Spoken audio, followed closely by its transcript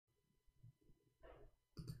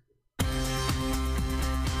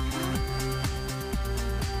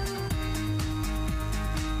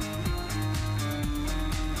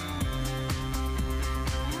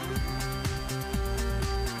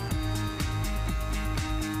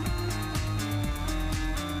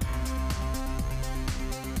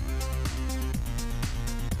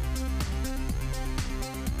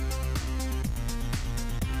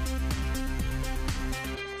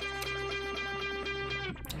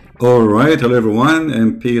All right, hello everyone,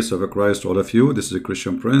 and peace of Christ to all of you. This is a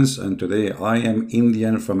Christian Prince, and today I am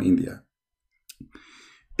Indian from India.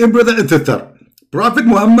 Brother and sister, Prophet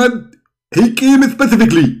Muhammad, he came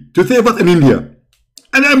specifically to save us in India,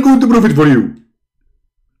 and I'm going to prove it for you.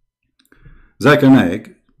 Zakir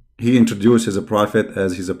Naik, he introduced as a prophet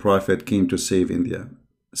as he's a prophet came to save India.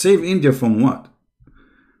 Save India from what?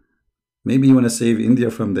 Maybe you want to save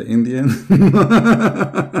India from the Indian?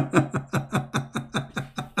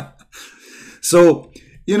 So,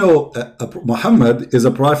 you know, Muhammad is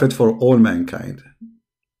a prophet for all mankind.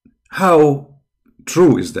 How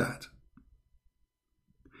true is that?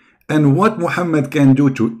 And what Muhammad can do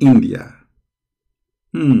to India?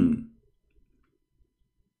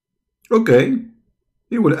 Okay,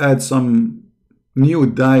 he will add some new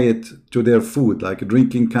diet to their food, like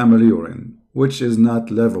drinking camel urine, which is not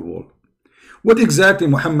livable. What exactly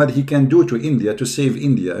Muhammad he can do to India to save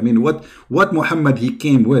India? I mean, what Muhammad he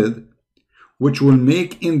came with, which will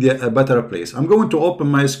make India a better place? I'm going to open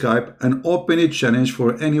my Skype and open a challenge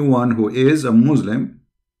for anyone who is a Muslim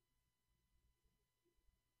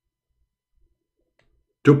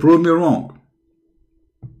to prove me wrong.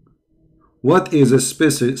 What is a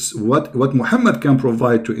species, what Muhammad can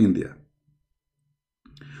provide to India?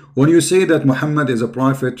 When you say that Muhammad is a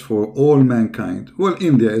prophet for all mankind, well,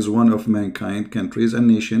 India is one of mankind countries, a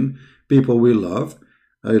nation, people we love.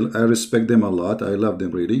 I respect them a lot. I love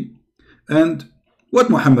them really. And what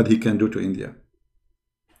Muhammad he can do to India?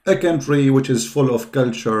 A country which is full of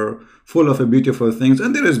culture, full of beautiful things,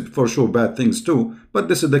 and there is for sure bad things too, but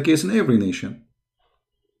this is the case in every nation.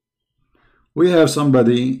 We have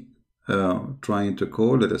somebody trying to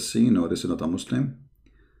call. Let us see. No, this is not a Muslim.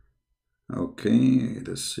 Okay,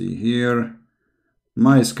 let's see here.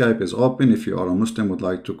 My Skype is open. If you are a Muslim, would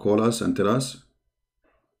like to call us and tell us.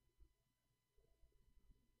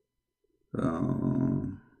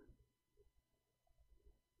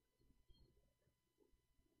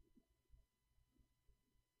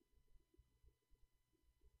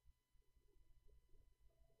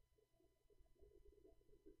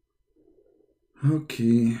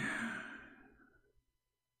 Okay.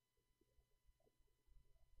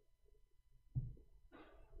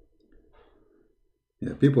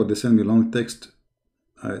 Yeah, people, they send me long text.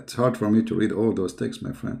 It's hard for me to read all those texts,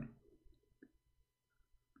 my friend.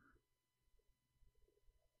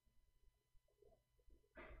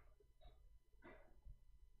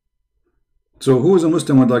 So who is a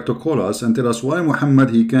Muslim would like to call us and tell us why Muhammad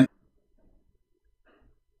he can...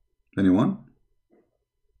 Anyone?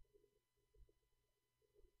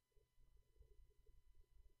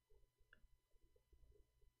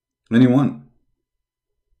 Anyone?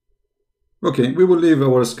 Okay, we will leave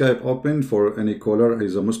our Skype open for any caller who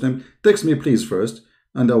is a Muslim. Text me please first,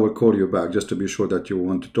 and I will call you back just to be sure that you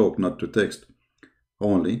want to talk, not to text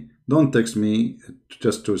only. Don't text me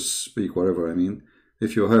just to speak whatever. I mean,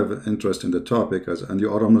 if you have interest in the topic and you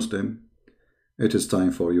are a Muslim, it is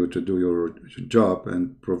time for you to do your job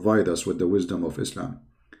and provide us with the wisdom of Islam.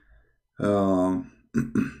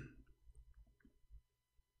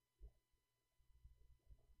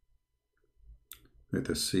 Let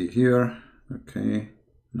us see here. Okay,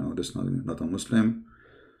 no, this is not a Muslim,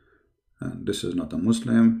 and this is not a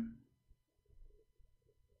Muslim.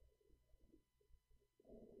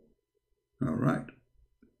 All right.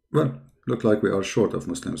 Well, look like we are short of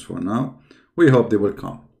Muslims for now. We hope they will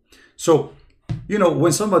come. So, you know,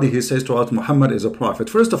 when somebody he says to us Muhammad is a prophet,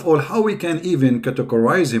 first of all, how we can even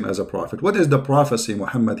categorize him as a prophet? What is the prophecy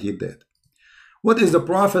Muhammad he did? What is the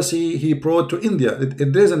prophecy he brought to India?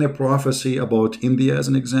 There isn't a prophecy about India as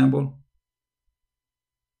an example.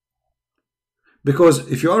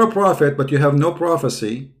 Because if you are a prophet but you have no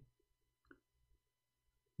prophecy,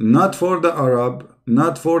 not for the Arab,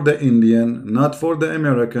 not for the Indian, not for the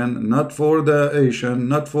American, not for the Asian,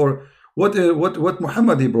 not for what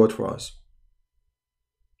Muhammad he brought for us.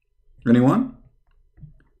 Anyone?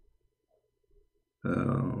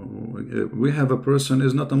 We have a person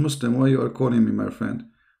is not a Muslim. Why you are calling me, my friend?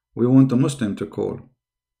 We want a Muslim to call.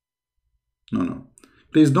 No.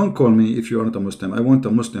 Please don't call me if you are not a Muslim. I want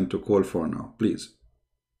a Muslim to call for now, please.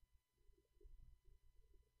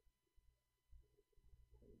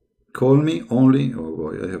 Call me only. Oh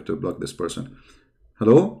boy, I have to block this person.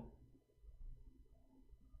 Hello?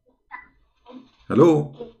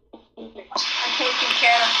 Hello? I'm taking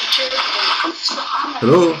care of the children.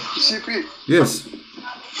 Hello? CP. Yes.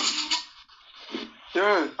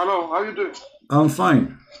 Yeah, hello, how you doing? I'm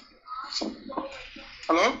fine.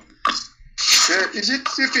 Hello? Yeah, is it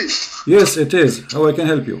CP? Yes, it is. How I can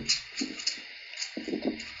help you?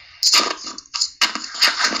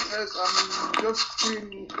 Yes, I'm just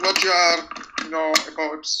seeing what you are,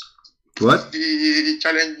 about What? The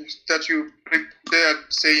challenge that you prepared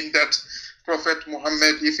saying that Prophet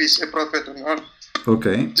Muhammad, if he's a prophet or not.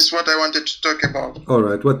 Okay. This is what I wanted to talk about. All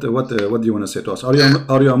right. What do you want to say to us? Are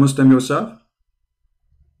you a Muslim yourself?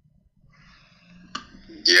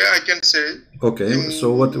 Yeah, I can say. Okay.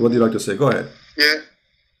 So what do you like to say? Go ahead. Yeah.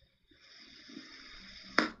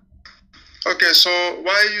 Okay. So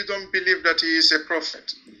why you don't believe that he is a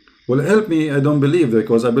prophet? Well, help me. I don't believe,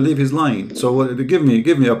 because I believe he's lying. So give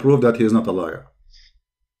me a proof that he is not a liar.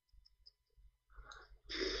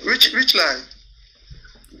 Which lie?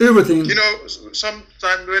 Everything. You know,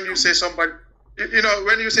 sometimes when you say somebody,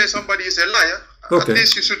 when you say somebody is a liar, okay, at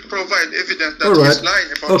least you should provide evidence that all right, he's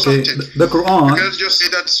lying about something. The Quran. You can't just say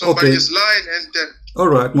that somebody okay, is lying and then. All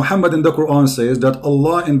right, Muhammad in the Quran says that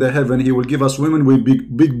Allah in the heaven, He will give us women with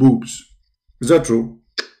big boobs. Is that true?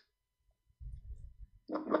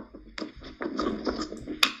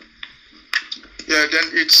 Yeah, then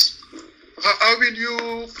it's. How will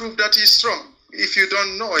you prove that he's wrong if you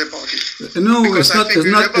don't know about it? No, because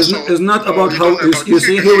it's not about how. You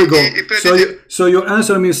see, here we go. So you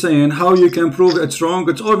answer me saying how you can prove it's wrong.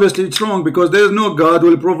 It's obviously it's wrong, because there is no God who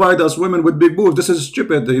will provide us women with big boobs. This is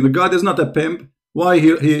stupid. God is not a pimp. Why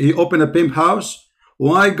he opened a pimp house?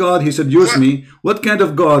 Why God he seduced me? What kind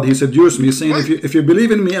of God he seduced me, saying if you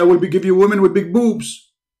believe in me, I will give you women with big boobs?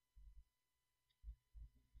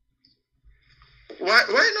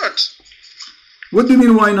 Why not? What do you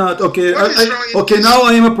mean, why not? Okay, okay, now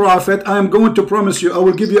I am a prophet. I am going to promise you, I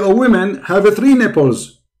will give you a woman have 3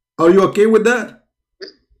 nipples. Are you okay with that?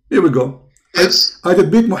 Here we go. Yes. I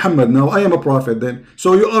did beat Muhammad. Now I am a prophet then.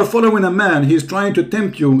 So you are following a man. He's trying to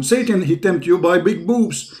tempt you. Satan, he tempt you by big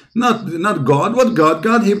boobs. Not God. What God?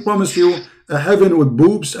 God, he promised you a heaven with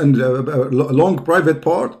boobs and a long private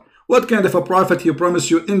part. What kind of a prophet he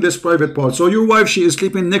promised you in this private part? So your wife, she is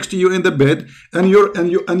sleeping next to you in the bed, and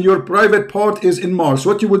your private part is in Mars.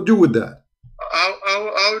 What you would do with that?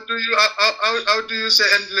 How do you say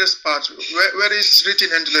endless part? Where is written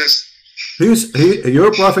endless?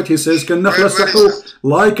 Your prophet, he says, كالنخل السحوق,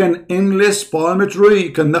 like an endless palm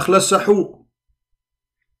tree. كالنخل السحوق.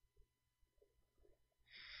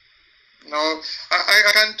 No,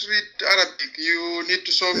 I can't read Arabic. You need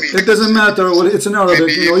to show me. It doesn't matter. Well, it's in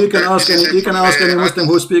Arabic. You can ask any Muslim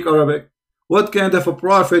who speak Arabic. What kind of a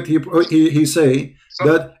prophet he say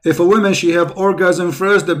that if a woman she have orgasm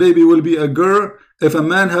first, the baby will be a girl. If a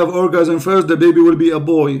man have orgasm first, the baby will be a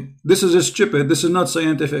boy. This is stupid. This is not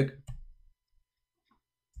scientific.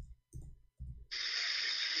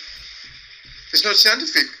 It's not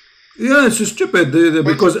scientific. Yeah, it's stupid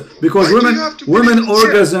because women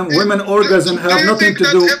orgasm have nothing to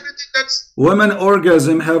do. Women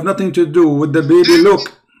orgasm have nothing to do with the baby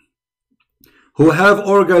look. Who have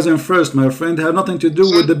orgasm first, my friend, have nothing to do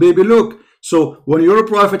with the baby look. So when your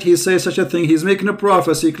prophet he says such a thing, he's making a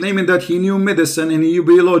prophecy claiming that he knew medicine and he knew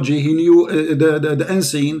biology, he knew the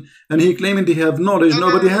unseen, and he claiming he have knowledge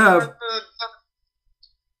nobody have.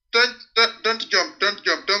 Don't jump,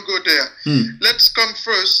 don't go there. Let's come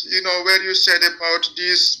first, where you said about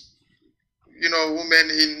these, women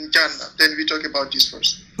in Jannah. Then we talk about this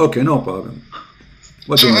first. Okay, no problem.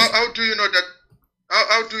 So how do you know that?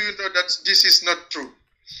 How do you know that this is not true?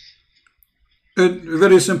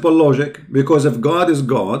 Very simple logic. Because if God is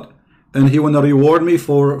God and He want to reward me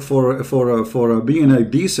for being a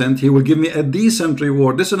decent, He will give me a decent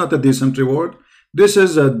reward. This is not a decent reward. This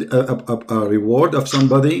is a reward of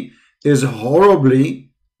somebody is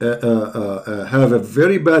horribly have a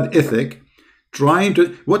very bad ethic, trying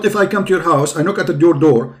to. What if I come to your house, I knock at your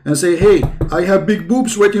door and say, hey, I have big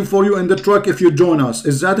boobs waiting for you in the truck if you join us?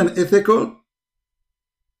 Is that an ethical?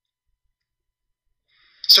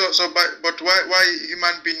 But why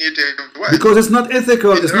human being need a wife? Because it's not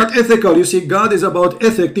ethical. It's not ethical. You see, God is about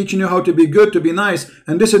ethic, teaching you how to be good, to be nice,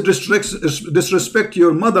 and this is disrespect to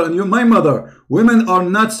your mother and my mother. Women are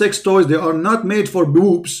not sex toys. They are not made for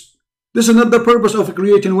boobs. This is not the purpose of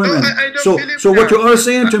creating women. So what you are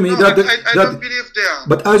saying to me I don't believe there.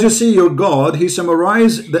 But as you see, your God, He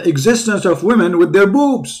summarized the existence of women with their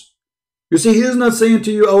boobs. You see, He is not saying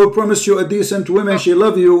to you, I will promise you a decent woman, she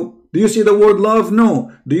love you. Do you see the word love?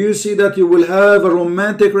 No. Do you see that you will have a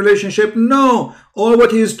romantic relationship? No. All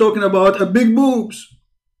what he is talking about are big boobs.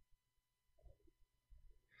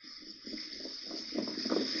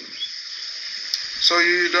 So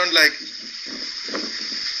you don't like?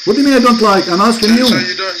 What do you mean I don't like? I'm asking you. So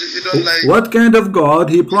you don't like? What kind of God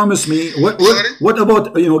He promised me? What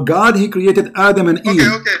about God? He created Adam and Eve.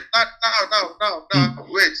 Okay. Now,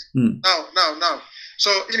 wait. Now. So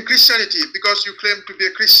in Christianity, because you claim to be a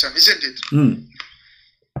Christian, isn't it?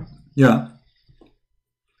 Yeah.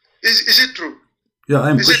 Is it true? Yeah,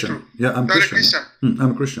 I'm Is Christian. it true? Yeah, I'm You're a Christian. Christian.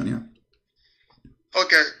 I'm a Christian. Yeah.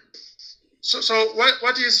 Okay. So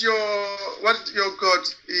what is your God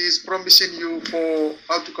is promising you for,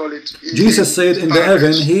 how to call it? Jesus said in the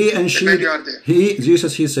heaven, he and she,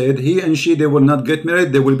 Jesus said, he and she, they will not get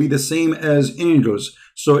married. They will be the same as angels.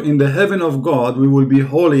 So in the heaven of God, we will be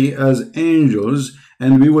holy as angels,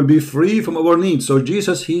 and we will be free from our needs. So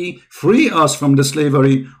Jesus, he free us from the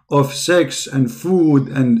slavery of sex and food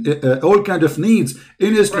and all kind of needs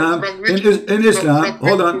in Islam. In Islam,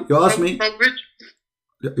 hold on, you asked me.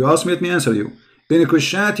 You asked me, let me answer you. In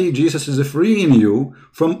Christianity, Jesus is freeing you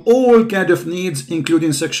from all kind of needs,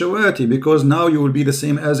 including sexuality, because now you will be the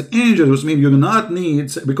same as angels, which means you do not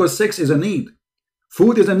need, because sex is a need.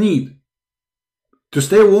 Food is a need. To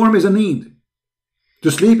stay warm is a need.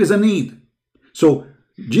 To sleep is a need. So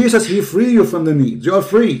Jesus, he free you from the needs. You are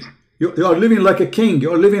free. You are living like a king.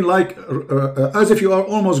 You are living like as if you are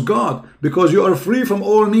almost God, because you are free from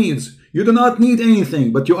all needs. You do not need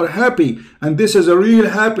anything, but you are happy, and this is a real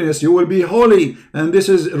happiness. You will be holy, and this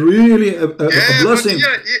is really a blessing.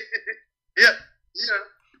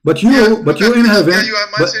 But you in heaven. You are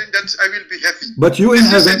mentioning that I will be happy. But you in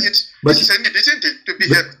heaven. Isn't it to be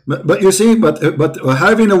happy? But you see, but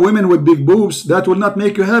having a woman with big boobs, that will not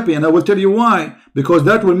make you happy, and I will tell you why. Because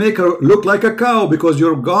that will make her look like a cow. Because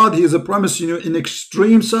your God, he is promising you in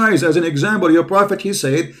extreme size. As an example, your prophet, he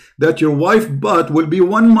said that your wife butt will be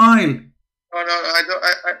 1 mile. No, I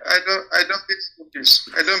don't believe this.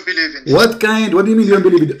 I don't believe in this. What do you mean you don't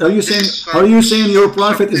believe it? Are you saying your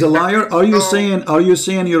prophet is a liar? Are you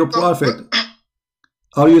saying your prophet?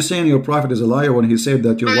 Are you saying your prophet is a liar when he said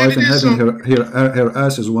that your wife in heaven, her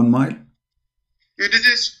ass is 1 mile? You did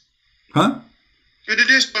this? Huh? You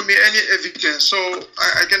didn't show me any evidence, so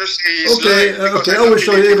I cannot say it's okay, I will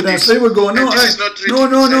show you evidence. Here we go. No,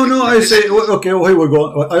 I say, okay, here we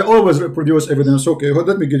go. I always produce evidence. Okay, well,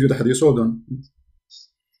 let me give you the hadith. Hold on.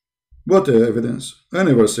 What evidence? I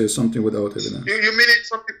never say something without evidence. You mean it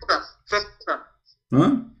from the Quran? From the Quran?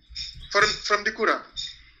 Huh? From the Quran?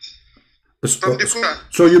 From the Quran.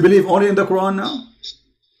 So you believe only in the Quran now?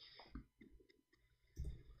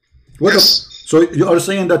 What yes. So you are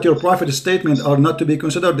saying that your prophet's statements are not to be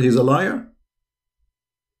considered? He's a liar?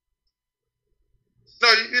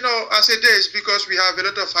 No, as it is, because we have a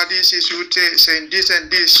lot of hadiths who saying this and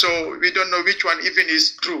this, so we don't know which one even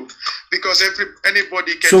is true, because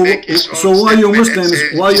anybody can make his own. So why you Muslims?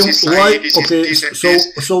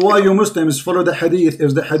 So why you Muslims follow the hadith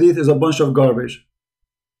if the hadith is a bunch of garbage?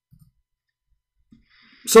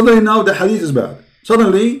 Suddenly now the hadith is bad.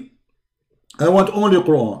 Suddenly I want only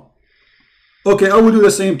Quran. Okay, I will do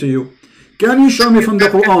the same to you. Can you show me from the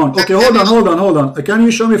Quran? Okay, hold on. Can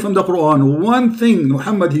you show me from the Quran one thing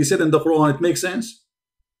Muhammad he said in the Quran it makes sense?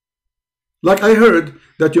 Like I heard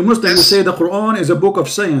that you Muslims say the Quran is a book of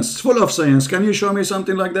science, full of science. Can you show me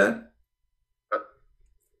something like that?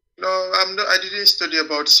 No, I didn't study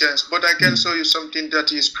about science, but I can show you something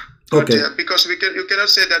that is good there, because you cannot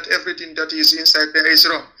say that everything that is inside there is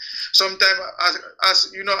wrong. Sometimes,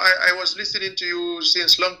 as you know, I was listening to you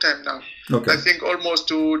since long time now. Okay. I think almost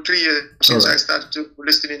 3 years since I started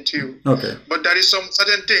listening to you. Okay. But there is some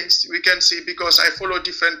certain things we can see, because I follow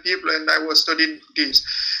different people and I was studying this.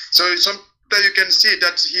 So sometimes you can see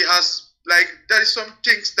that he has, like, there is some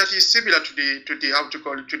things that is similar to the how to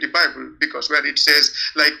call it, to the Bible, because where it says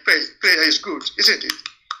like prayer is good, isn't it?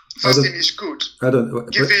 Fasting is good.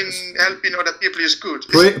 Helping other people is good.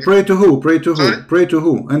 Pray to who? Pray to who? Sorry? Pray to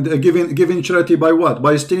who? And giving charity by what?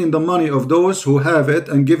 By stealing the money of those who have it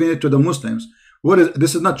and giving it to the Muslims. What is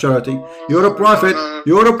this? Is not charity. You're a prophet.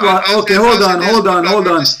 You're a prophet. Okay, hold on.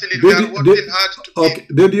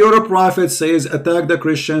 Did your prophet says attack the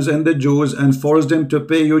Christians and the Jews and force them to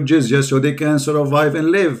pay you jizya so they can survive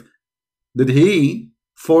and live? Did he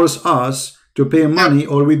force us to pay money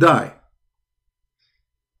or we die?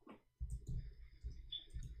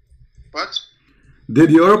 What?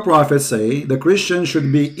 Did your prophet say the Christians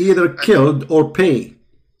should be either killed or pay?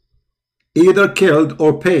 Either killed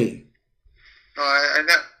or pay. No,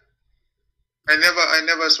 I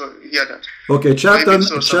never saw hear that. Okay,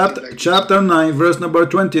 chapter 9, verse number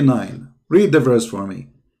 29. Read the verse for me.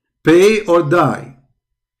 Pay or die.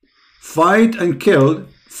 Fight and kill.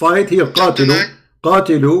 Fight here, qatilu.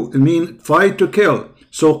 Qatilu mean fight to kill.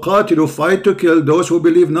 So qatilu, fight to kill those who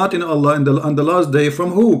believe not in Allah and on the last day.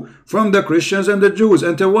 From who? From the Christians and the Jews.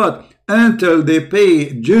 Until what? Until they pay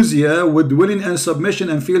jizya with willing and submission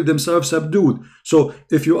and feel themselves subdued. So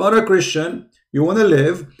if you are a Christian, you want to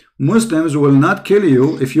live, Muslims will not kill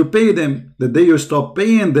you if you pay them. The day you stop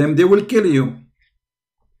paying them, they will kill you.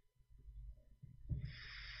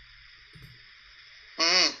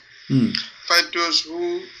 fight those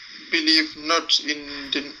who believe not in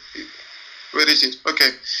the, where is it? Okay.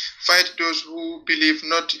 Fight those who believe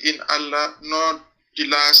not in Allah, nor the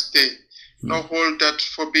last day, nor hold that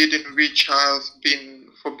forbidden which hath been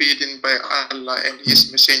forbidden by Allah and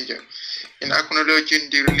His Messenger, in acknowledging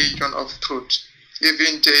the religion of truth.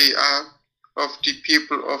 Even they are of the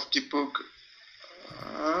people of the book,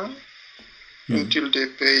 until they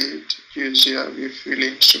paid jizya with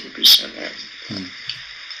willing submission.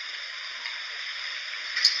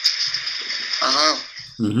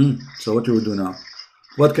 So what do we do now?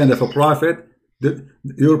 What kind of a prophet?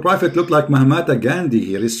 Your prophet looked like Mahatma Gandhi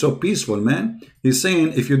here. He's so peaceful, man. He's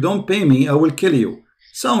saying, if you don't pay me, I will kill you.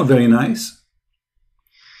 Sound very nice.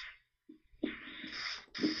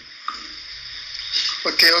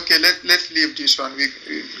 Okay, let's leave this one.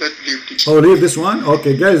 Let's leave this. Oh, leave this one?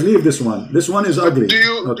 Okay, guys, leave this one. This one is ugly. Do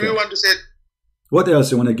you want to say? What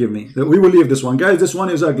else you want to give me? We will leave this one. Guys, this one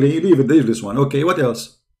is ugly. Leave this one. Okay, what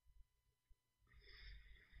else?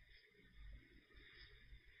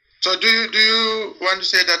 So do you want to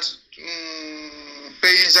say that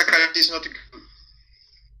paying zakat is not good?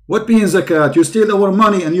 What paying zakat? You steal our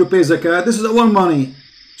money and you pay zakat. This is our money.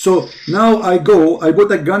 So now I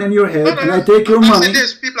put a gun in your head and I take your money.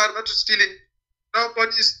 As people are not stealing.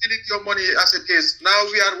 Nobody is stealing your money as it is. Now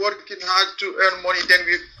we are working hard to earn money. Then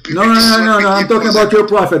we no. I'm talking about your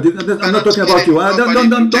prophet. I'm not talking about you.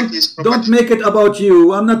 Don't make it about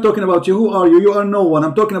you. I'm not talking about you. Who are you? You are no one.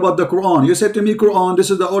 I'm talking about the Quran. You said to me, Quran, this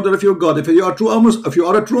is the order of your God. If you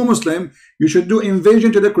are a true Muslim, you should do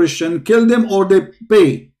invasion to the Christian, kill them or they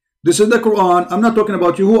pay. This is the Quran. I'm not talking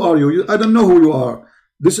about you. Who are you? I don't know who you are.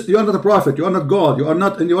 You are not a prophet, you are not God, you are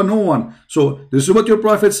no one. So this is what your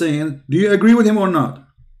prophet is saying. Do you agree with him or not?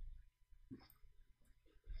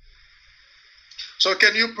 So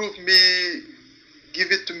can you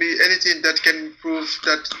give it to me, anything that can prove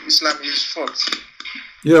that Islam is false?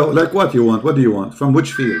 Yeah, like what you want? What do you want? From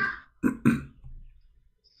which field?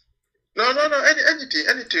 No,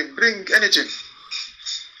 anything. Bring anything.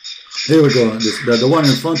 Here we go. The one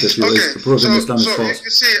in front of you is proving Islam is false.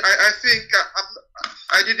 You see, I think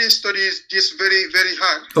I didn't study this very, very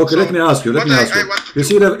hard. Okay, let me ask you. You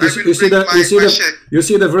see the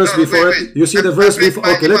verse before. You see the verse before.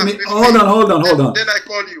 Okay, let me hold on. Then I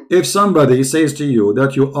call you. If somebody says to you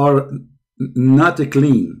that you are not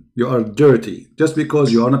clean, you are dirty, just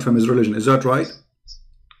because you are not from his religion, is that right?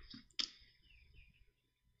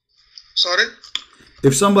 Sorry.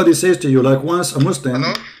 If somebody says to you, like once a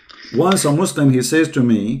Muslim, he says to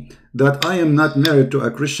me that I am not married to a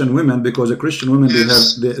Christian woman because the Christian women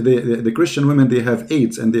the Christian women they have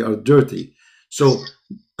AIDS and they are dirty. So,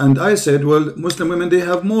 and I said, well, Muslim women they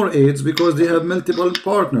have more AIDS because they have multiple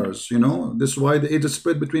partners. You know, this is why the AIDS is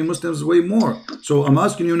spread between Muslims way more. So I'm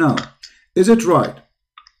asking you now, is it right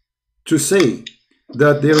to say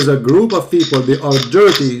that there is a group of people they are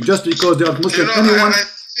dirty just because they are Muslim?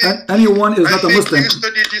 Anyone is not a Muslim.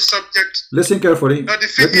 This subject. Listen carefully. Let me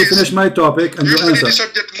finish my topic and you answer.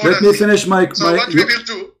 Let me finish my.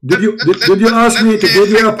 Did you ask me to give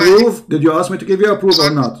you a proof? Did you ask me to give you a proof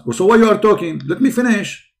or not? So why you are talking? Let me finish.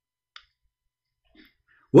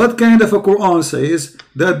 What kind of a Quran says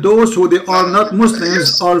that those who they are not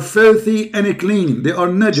Muslims are filthy and clean? They are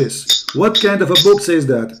najis. What kind of a book says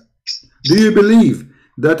that? Do you believe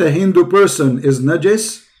that a Hindu person is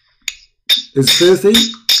najis? Is filthy?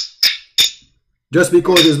 Just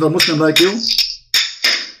because he's not Muslim like you?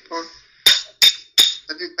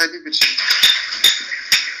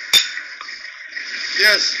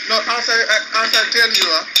 Yes. No, as I tell you,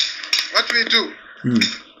 what we do,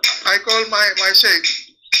 I call my sheikh,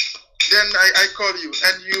 then I call you,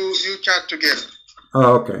 and you chat together.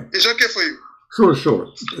 Oh, okay. It's okay for you? Sure.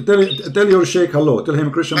 Tell your sheikh hello. Tell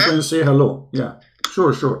him Christian friends say hello. Yeah.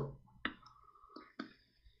 Sure.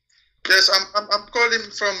 Yes, I'm calling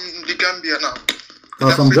from the Gambia now.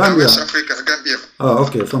 From Gambia. West Africa, Gambia. Oh,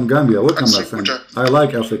 okay, from Gambia. Welcome, my friend. I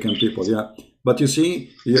like African people, yeah. But you see,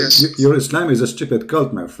 your Islam is a stupid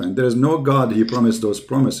cult, my friend. There is no God he promised those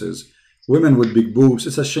promises. Women with big boobs,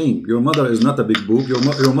 it's a shame. Your mother is not a big boob.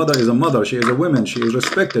 Your mother is a mother. She is a woman. She is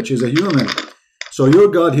respected. She is a human. So your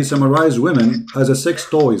God, he summarized women as a sex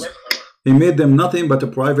toys. He made them nothing but a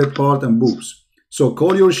private part and boobs. So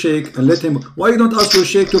call your sheikh and let him. Why you don't ask your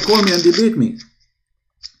sheikh to call me and debate me?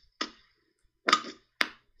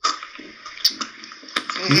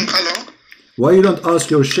 Hello? Why you don't ask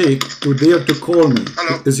your sheikh to dare to call me?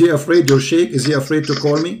 Hello? Is he afraid, your sheikh? Is he afraid to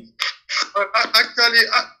call me?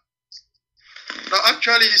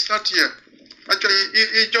 Actually, he's not here. Actually,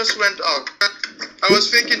 he just went out. I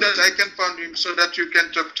was thinking that I can find him so that you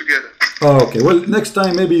can talk together. Oh, okay. Well, next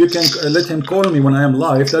time maybe you can let him call me when I am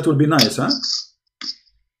live. That would be nice, huh?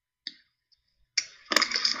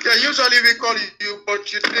 Yeah, usually we call you,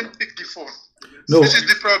 but you didn't pick the phone. No, this is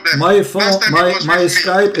the problem. My phone, my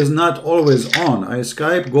Skype is not always on. I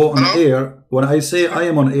Skype go on air. When I say I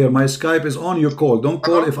am on air, my Skype is on. You call. Don't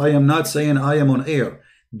call if I am not saying I am on air.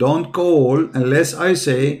 Don't call unless I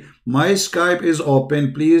say my Skype is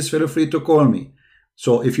open. Please feel free to call me.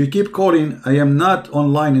 So if you keep calling, I am not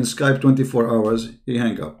online in Skype 24 hours. You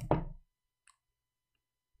hang up.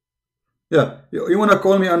 Yeah, you want to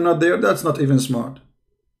call me? I'm not there. That's not even smart.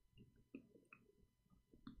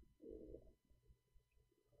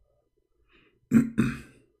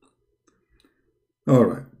 All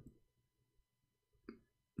right.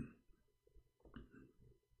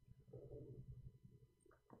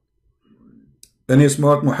 Any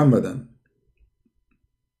smart Muhammadan?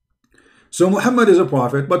 So Muhammad is a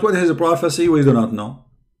prophet, but what is a prophecy? We do not know.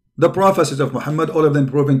 The prophecies of Muhammad, all of them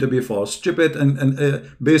proven to be false, stupid, and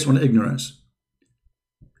based on ignorance.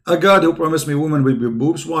 A God who promised me women will be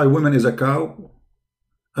boobs. Why? Women is a cow?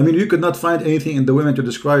 I mean, you could not find anything in the women to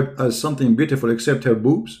describe as something beautiful except her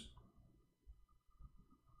boobs.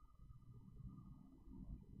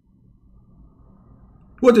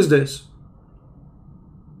 What is this?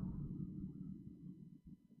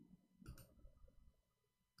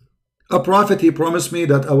 A prophet, he promised me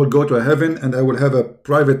that I will go to heaven and I will have a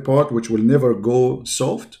private part which will never go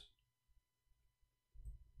soft.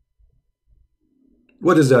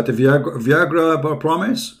 What is that? A Viagra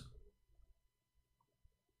promise?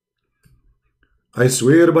 I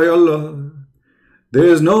swear by Allah, there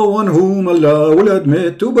is no one whom Allah will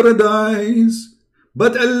admit to paradise,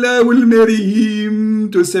 but Allah will marry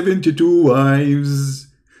him to 72 wives,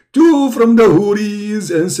 2 from the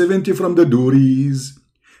Houris and 70 from the Duris,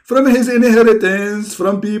 from his inheritance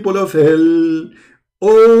from people of hell,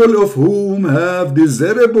 all of whom have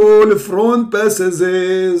desirable front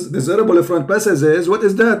passages. Desirable front passages? What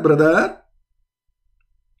is that, brother?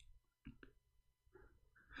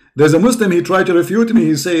 There's a Muslim, he tried to refute me.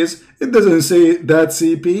 He says, it doesn't say that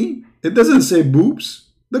CP. It doesn't say boobs.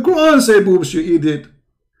 The Quran say boobs, you idiot.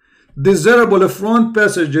 Desirable front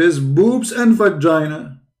passages, boobs and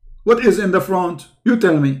vagina. What is in the front? You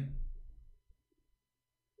tell me.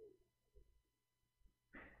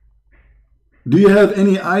 Do you have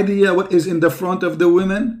any idea what is in the front of the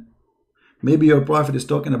women? Maybe your prophet is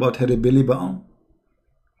talking about her belly button.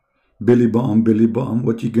 Belly button, belly button.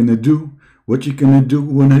 What you gonna do? What you gonna do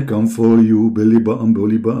when I come for you? Belly button,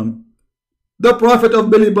 belly button. The prophet of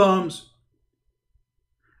belly buttons.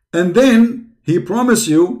 And then he promised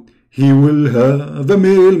you he will have a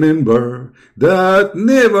male member that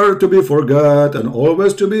never to be forgot and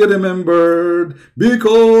always to be remembered,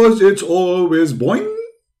 because it's always boing,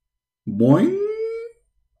 boing.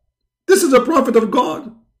 This is a prophet of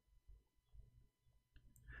God.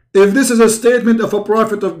 If this is a statement of a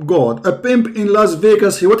prophet of God, a pimp in Las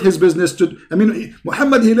Vegas, what his business to? I mean,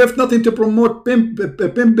 Muhammad, he left nothing to promote pimp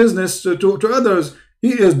business to others. He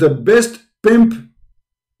is the best pimp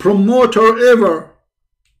promoter ever.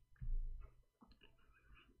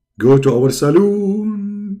 Go to our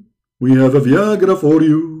saloon. We have a Viagra for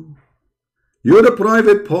you. Your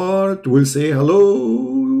private part will say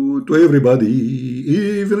hello to everybody,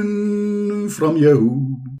 even from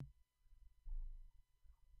Yahoo.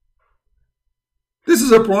 This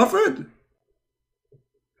is a prophet.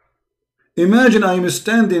 Imagine I am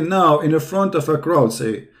standing now in the front of a crowd,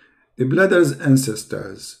 say, brothers and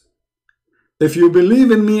sisters, if you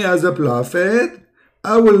believe in me as a prophet,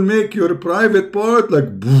 I will make your private part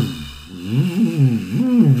like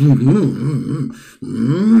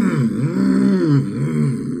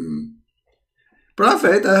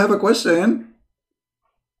Prophet, I have a question.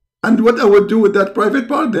 And what I would do with that private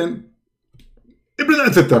part then? Brother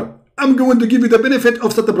and sister, I'm going to give you the benefit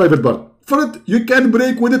of such a private part. For it, you can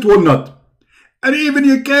break with it or not. And even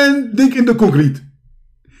you can dig in the concrete.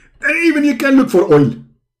 And even you can look for oil.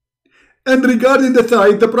 And regarding the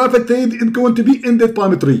thigh, the Prophet said it's going to be in the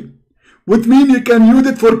palm tree. Which means you can use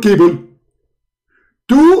it for cable.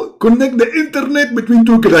 To connect the internet between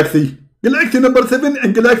 2 galaxies. Galaxy number 7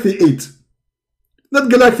 and Galaxy 8. Not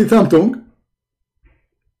Galaxy Samsung.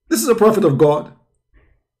 This is a prophet of God.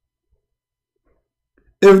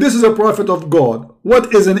 If this is a prophet of God,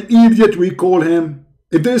 what is an idiot we call him?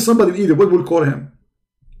 If there is somebody an idiot, what will we call him?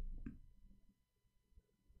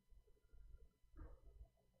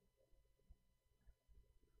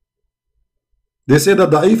 They say that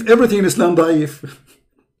da'if, everything in Islam da'if.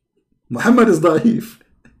 Muhammad is da'if.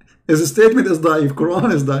 His statement is da'if.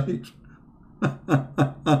 Quran is da'if.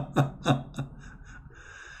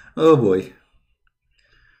 Oh boy.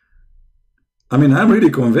 I mean, I'm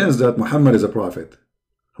really convinced that Muhammad is a prophet.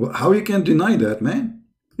 How you can deny that, man?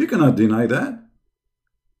 You cannot deny that.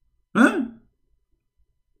 Huh?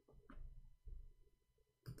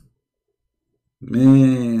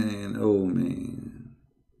 Man, oh man.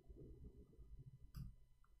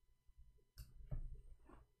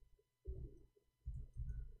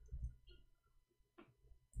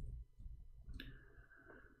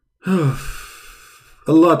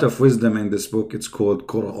 A lot of wisdom in this book. It's called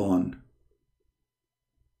Quran.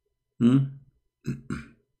 You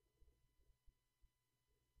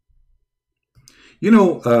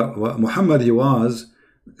know, Muhammad, he was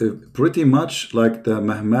pretty much like the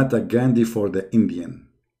Mahatma Gandhi for the Indian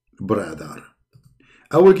brother.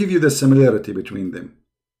 I will give you the similarity between them,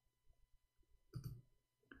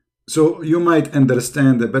 so you might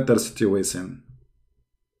understand a better situation.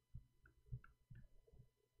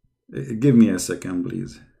 Give me a second,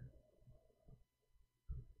 please.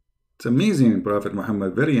 It's amazing, Prophet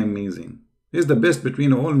Muhammad, very amazing. He's the best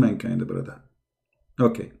between all mankind, brother.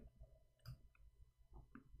 Okay.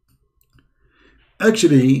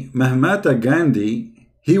 Actually, Mahatma Gandhi,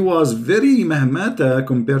 he was very Mahatma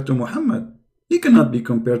compared to Muhammad. He cannot be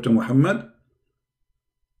compared to Muhammad.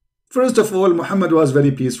 First of all, Muhammad was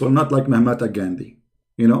very peaceful, not like Mahatma Gandhi,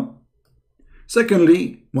 you know.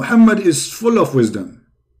 Secondly, Muhammad is full of wisdom.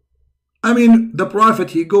 I mean, the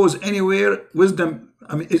Prophet, he goes anywhere, wisdom.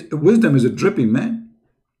 I mean, wisdom is a dripping, man.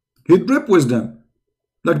 He drip wisdom.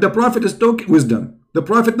 Like the Prophet is talk wisdom. The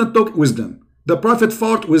Prophet not talk wisdom. The Prophet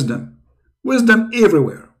fought wisdom. Wisdom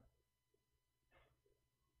everywhere.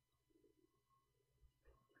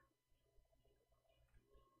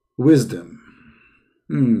 Wisdom.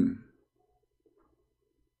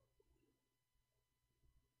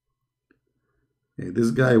 Hey,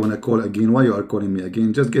 this guy, when I call again, why you are calling me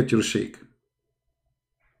again? Just get your shake.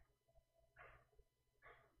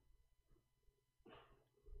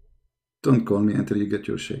 Don't call me until you get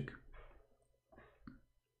your shake.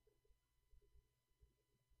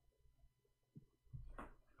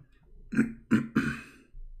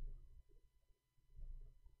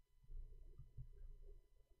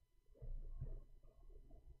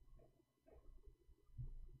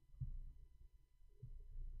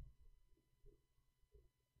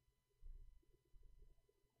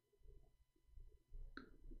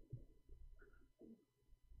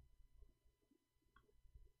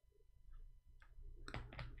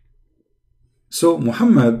 So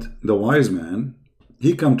Muhammad, the wise man,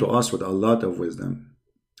 he come to us with a lot of wisdom.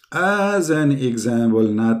 As an example,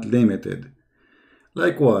 not limited.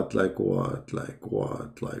 Like what? Like what? Like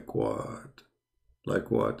what? Like what? Like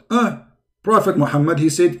what? Prophet Muhammad, he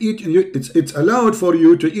said, eat in your, it's allowed for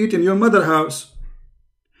you to eat in your mother's house.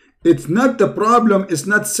 It's not the problem, it's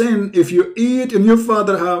not sin if you eat in your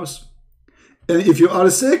father's house. And if you are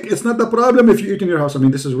sick, it's not the problem if you eat in your house. I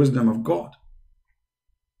mean, this is wisdom of God.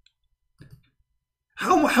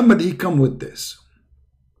 How Muhammad he come with this?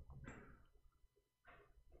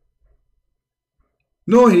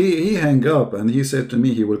 No, he hang up and he said to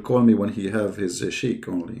me he will call me when he have his sheikh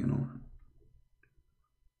only, you know.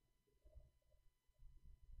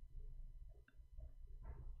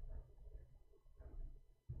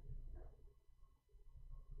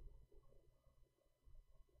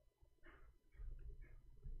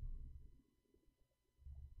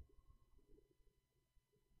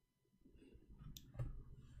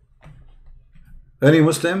 Any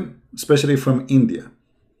Muslim, especially from India.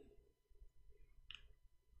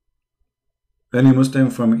 Any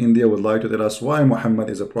Muslim from India would like to tell us why Muhammad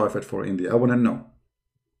is a prophet for India. I want to know.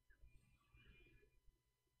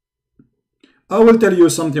 I will tell you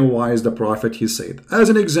something why is the prophet, he said. As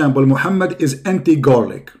an example, Muhammad is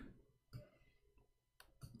anti-garlic.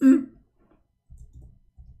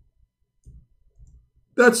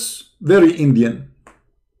 That's very Indian.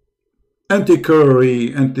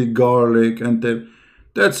 Anti-curry, anti-garlic,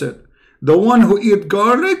 that's it. The one who eat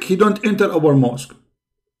garlic, he don't enter our mosque.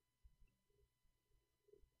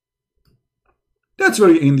 That's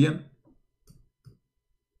very Indian.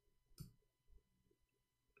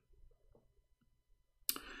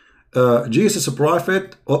 Jesus a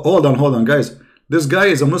prophet. Oh, hold on, guys. This guy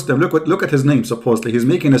is a Muslim. Look at his name. Supposedly, he's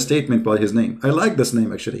making a statement by his name. I like this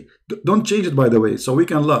name actually. Don't change it, by the way, so we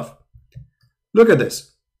can laugh. Look at this.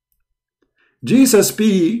 Jesus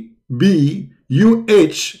PBUH.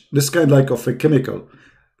 This kind like of a chemical.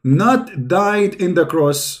 Not died in the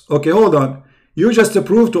cross. Okay, hold on. You just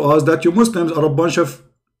proved to us that you Muslims are a bunch of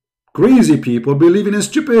crazy people believing in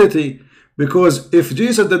stupidity. Because if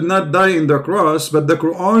Jesus did not die in the cross, but the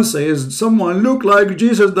Quran says someone looked like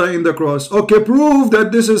Jesus died in the cross. Okay, prove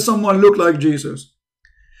that this is someone looked like Jesus.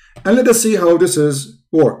 And let us see how this is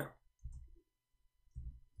work.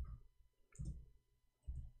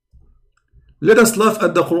 Let us laugh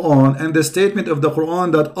at the Quran and the statement of the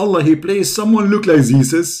Quran that Allah, He placed someone look like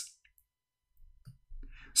Jesus.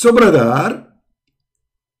 So brother,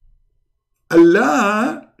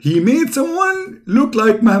 Allah, He made someone look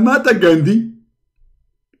like Mahatma Gandhi.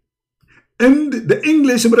 And the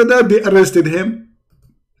English, brother, they arrested him.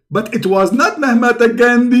 But it was not Mahatma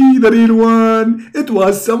Gandhi, the real one. It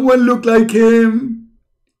was someone look like him.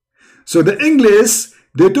 So the English,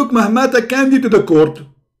 they took Mahatma Gandhi to the court.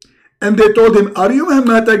 And they told him, are you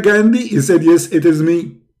Mahatma Gandhi? He said, yes, it is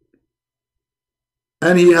me.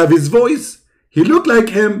 And he have his voice. He looked like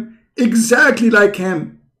him, exactly like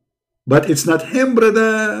him. But it's not him,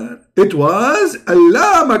 brother. It was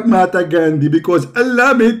Allah Mahatma Gandhi, because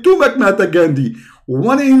Allah made two Mahatma Gandhi.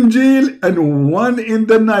 One in jail and one in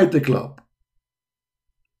the nightclub.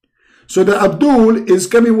 So the Abdul is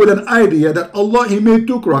coming with an idea that Allah, He made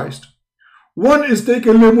two Christ. One is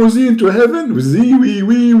taking limousine to heaven,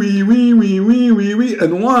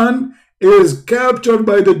 and one is captured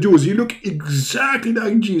by the Jews. He looked exactly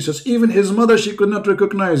like Jesus. Even his mother, she could not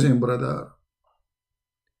recognize him, brother.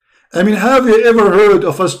 I mean, have you ever heard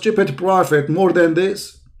of a stupid prophet more than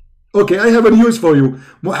this? Okay, I have a news for you.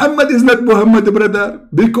 Muhammad is not Muhammad, brother,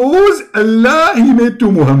 because Allah, He made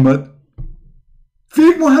two Muhammad.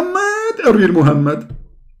 Fake Muhammad, a real Muhammad.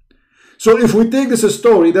 So if we take this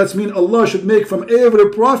story, that means Allah should make from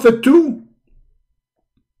every prophet two.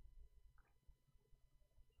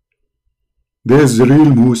 There's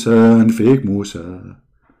real Musa and fake Musa.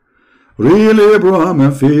 Real Abraham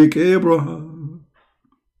and fake Abraham.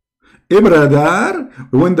 Brother,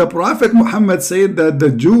 when the Prophet Muhammad said that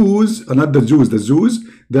the Jews, not the Jews, the Jews,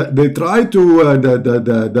 that they tried to,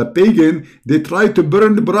 the pagan, they tried to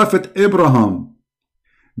burn the Prophet Abraham.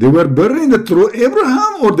 They were burning the true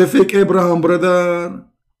Abraham or the fake Abraham, brother?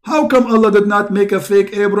 How come Allah did not make a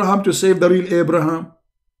fake Abraham to save the real Abraham?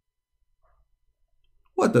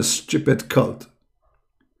 What a stupid cult.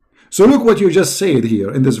 So look what you just said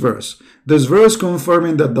here in this verse. This verse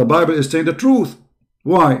confirming that the Bible is saying the truth.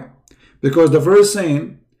 Why? Because the verse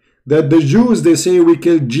saying that the Jews, they say we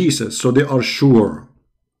killed Jesus, so they are sure.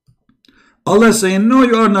 Allah saying, no,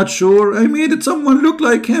 you are not sure. I made it someone look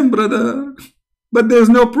like him, brother. But there's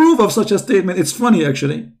no proof of such a statement. It's funny,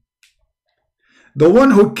 actually. The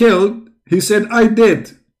one who killed, he said, I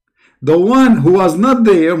did. The one who was not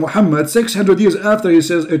there, Muhammad, 600 years after, he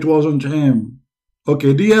says, it wasn't him.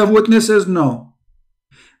 Okay, do you have witnesses? No.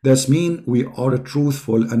 That means we are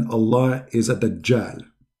truthful and Allah is a Dajjal.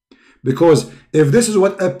 Because if this is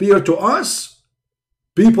what appeared to us,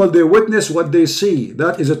 people, they witness what they see.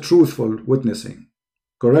 That is a truthful witnessing.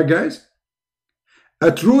 Correct, guys?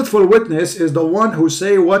 A truthful witness is the one who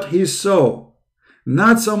say what he saw,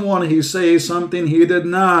 not someone who says something he did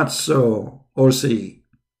not saw or see.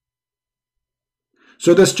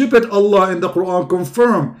 So the stupid Allah in the Quran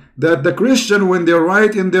confirm that the Christian, when they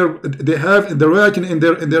write in their, they have the writing in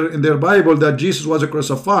their Bible that Jesus was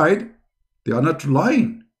crucified, they are not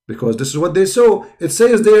lying, because this is what they saw. It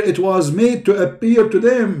says there it was made to appear to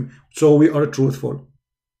them. So we are truthful.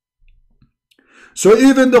 So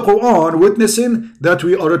even the Quran witnessing that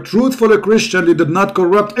we are a truthful Christian, we did not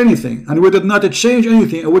corrupt anything, and we did not change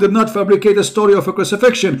anything, and we did not fabricate a story of a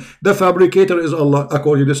crucifixion. The fabricator is Allah,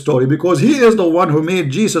 according to the story, because He is the one who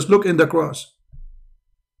made Jesus look in the cross.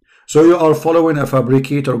 So you are following a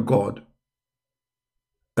fabricator God.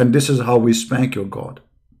 And this is how we spank your God.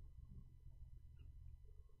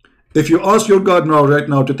 If you ask your God now, right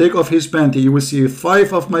now, to take off his panty, you will see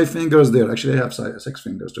 5 of my fingers there. Actually, I have 6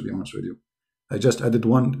 fingers, to be honest with you. I just added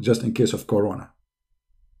 1 just in case of Corona.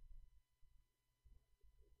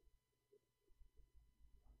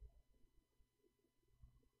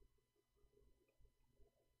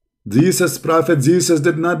 Jesus, Prophet Jesus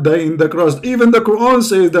did not die in the cross. Even the Quran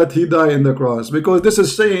says that he died in the cross, because this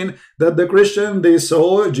is saying that the Christian, they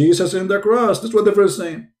saw Jesus in the cross. That's what the verse is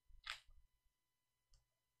saying.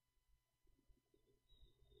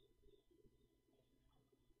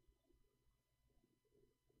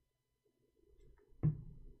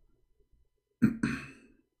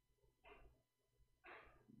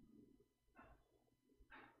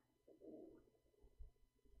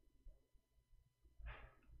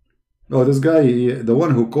 Oh, this guy, the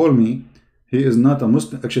one who called me, he is not a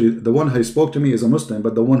Muslim. Actually, the one who spoke to me is a Muslim,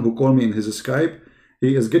 but the one who called me in his Skype,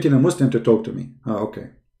 he is getting a Muslim to talk to me. Ah, okay.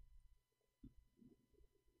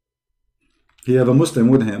 He have a Muslim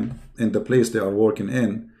with him in the place they are working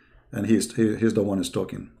in, and he's the one who's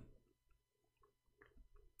talking.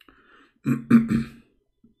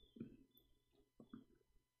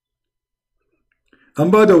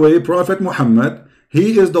 And by the way, Prophet Muhammad,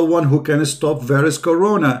 he is the one who can stop virus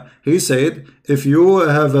corona. He said, if you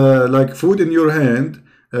have like food in your hand,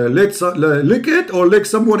 lick it or let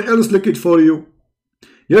someone else lick it for you.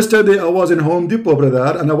 Yesterday I was in Home Depot,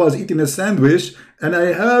 brother, and I was eating a sandwich and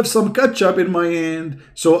I have some ketchup in my hand.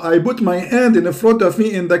 So I put my hand in front of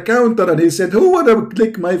me in the counter and he said, who wanna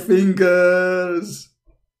lick my fingers?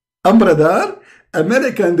 And brother,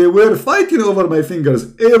 American, they were fighting over my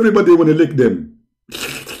fingers. Everybody wanna lick them.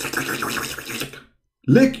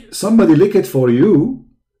 Somebody lick it for you.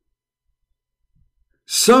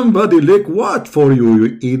 Somebody lick what for you,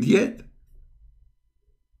 you idiot?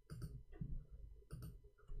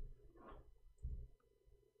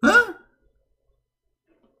 Huh?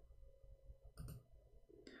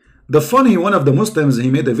 The funny one of the Muslims,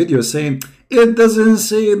 he made a video saying, it doesn't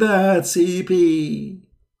say that, CP.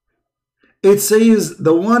 It says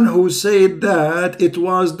the one who said that, it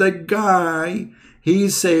was the guy. He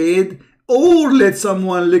said, or let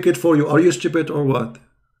someone lick it for you. Are you stupid or what?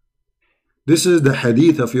 This is the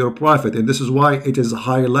hadith of your prophet, and this is why it is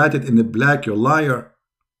highlighted in the black, you liar.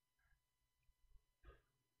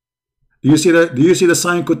 Do you see that? Do you see the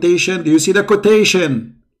sign quotation? Do you see the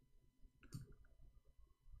quotation?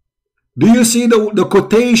 Do you see the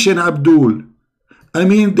quotation, Abdul? I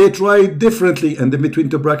mean, they try differently, and in between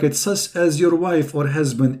the brackets, such as your wife or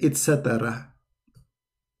husband, etc.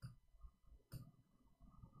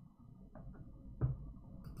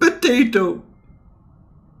 Potato.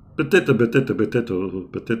 Potato, potato, potato,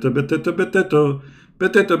 potato, potato, potato,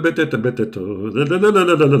 potato, potato,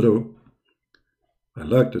 potato. I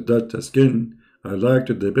like to touch the skin. I like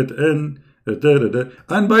to dip it in.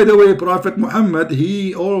 And by the way, Prophet Muhammad,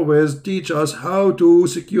 he always teach us how to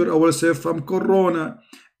secure ourselves from corona.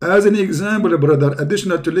 As an example, brother,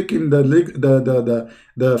 additional to licking the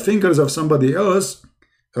fingers of somebody else,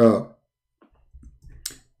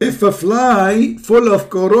 if a fly full of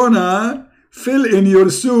corona fill in your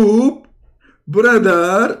soup,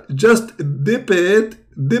 brother, just dip it,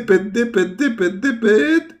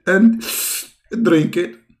 and drink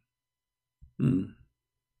it.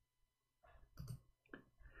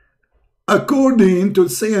 According to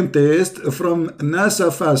scientists from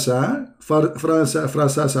NASA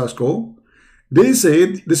Francisco, they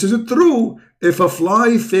said this is true. If a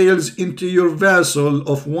fly falls into your vessel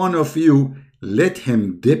of one of you, let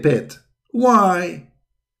him dip it. Why?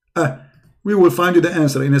 We will find you the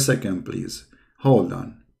answer in a second, please. Hold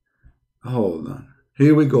on. Hold on.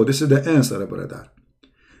 Here we go. This is the answer, brother.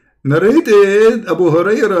 Narrated Abu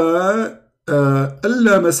Huraira,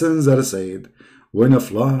 Allah Messenger said, when a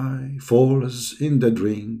fly falls in the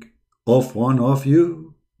drink of one of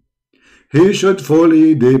you, he should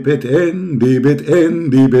fully dip it in, dip it in,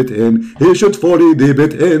 dip it in. He should fully dip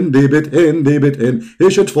it in, dip it in, dip it in. He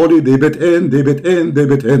should fully dip it in, dip it in, dip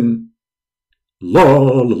it in. La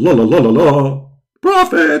la la la la la.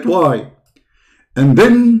 Prophet, why? And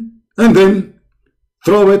then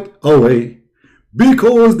throw it away,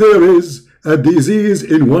 because there is a disease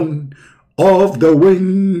in one of the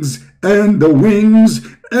wings, and the wings,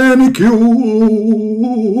 and a cure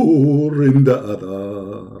in the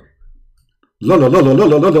other. La la la la la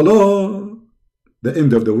la la la la. The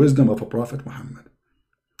end of the wisdom of a Prophet Muhammad.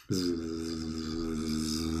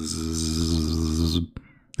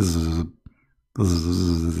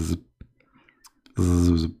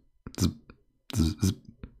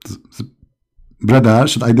 Brother,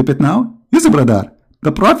 should I dip it now? Yes, brother.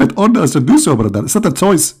 The Prophet ordered us to do so, brother. It's not a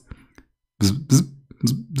choice.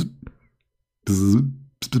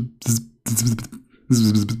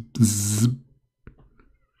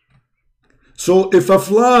 So if a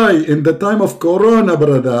fly in the time of Corona,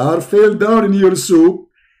 brother, fell down in your soup,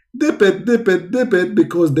 dip it,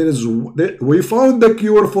 because we found the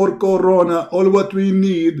cure for Corona. All what we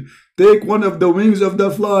need, take one of the wings of the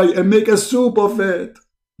fly and make a soup of it.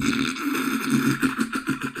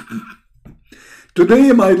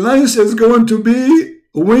 Today my lunch is going to be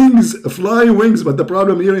wings, fly wings, but the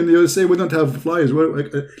problem here in the USA, we don't have flies.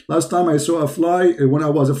 Last time I saw a fly when I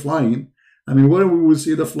was flying, I mean, where we will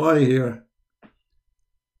see the fly here?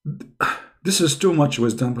 This is too much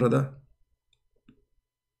wisdom, brother.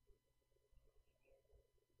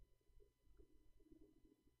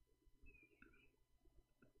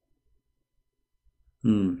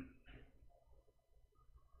 And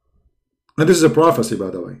this is a prophecy, by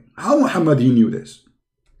the way. How Muhammad, he knew this?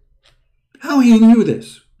 How he knew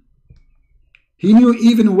this? He knew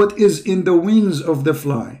even what is in the wings of the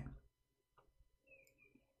fly.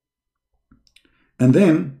 And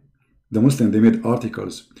then The Muslim, they made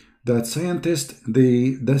articles that scientists,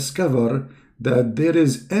 they discover that there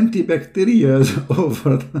is antibacterial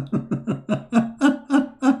over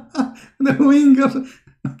the wing of,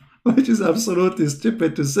 which is absolutely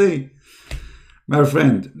stupid to say. My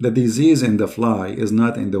friend, the disease in the fly is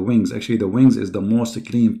not in the wings. Actually, the wings is the most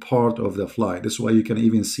clean part of the fly. This is why you can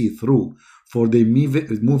even see through, for they move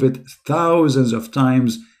it thousands of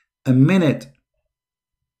times a minute.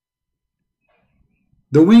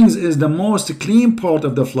 The wings is the most clean part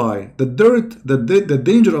of the fly. The dirt, the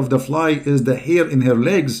danger of the fly is the hair in her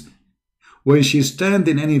legs. When she stand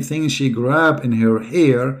in anything, she grab in her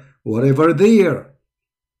hair, whatever there.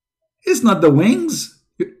 It's not the wings,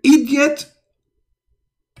 you idiot.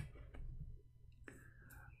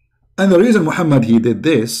 And the reason Muhammad, he did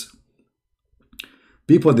this,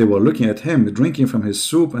 people, they were looking at him, drinking from his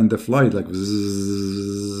soup, and the fly like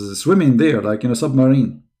swimming there, like in a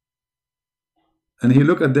submarine. And he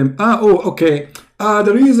looked at them, okay.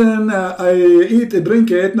 The reason I eat,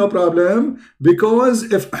 drink it, no problem, because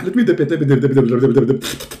if, let me dip it,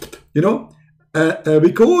 you know,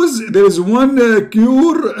 because there is one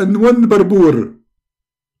cure and one barbour.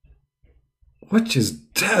 What is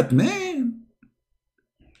that, man?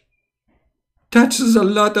 Touches a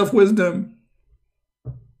lot of wisdom.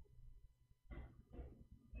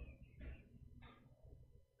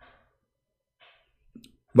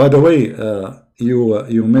 By the way,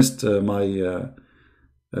 you missed my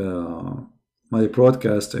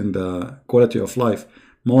broadcast in the quality of life.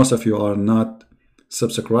 Most of you are not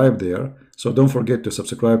subscribed there, so don't forget to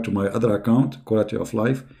subscribe to my other account, quality of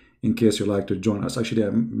life, in case you like to join us. Actually,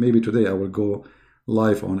 maybe today I will go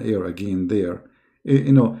live on air again there.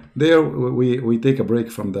 You know, there we take a break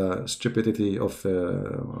from the stupidity of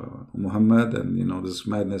Muhammad and, you know, this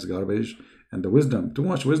madness garbage. And the wisdom, too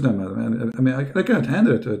much wisdom. I mean, I can't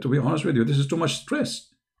handle it, to be honest with you. This is too much stress.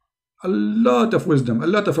 A lot of wisdom, a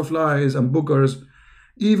lot of flies and boogers.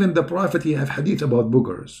 Even the Prophet, he have hadith about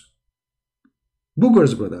boogers.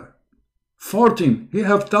 Boogers, brother. Farting. He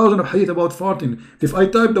have thousands of hadith about farting. If I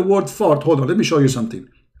type the word fart, hold on, let me show you something.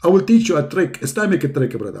 I will teach you a trick, Islamic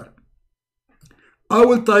trick, brother. I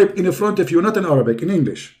will type in front of you, not in Arabic, in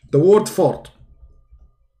English, the word fart.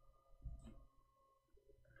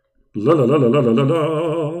 La la la la la la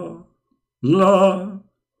la la.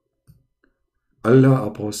 Allah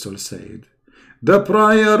Apostle said, the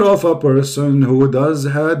prayer of a person who does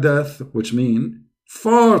hadath, which mean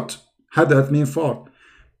fart, hadath mean fart,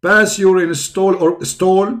 pass urine, stall or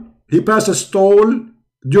stall, he pass a stall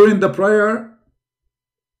during the prayer,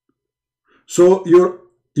 so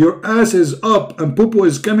your ass is up and poo-poo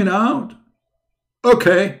is coming out,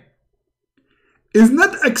 okay, is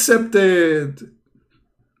not accepted.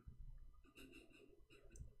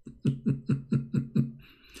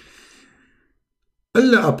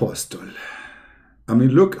 Allah Apostle. I mean,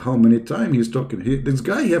 look how many times he's talking. This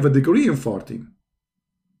guy, he have a degree in farting.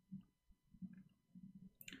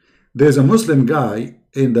 There's a Muslim guy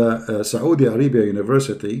in the Saudi Arabia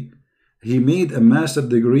University. He made a master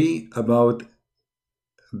degree about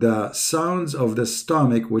the sounds of the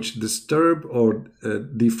stomach which disturb or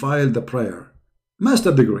defile the prayer.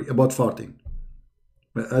 Master degree about farting.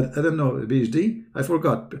 I don't know, PhD? I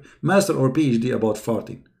forgot. Master or PhD about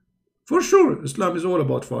farting. For sure, Islam is all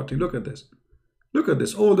about farting. Look at this. Look at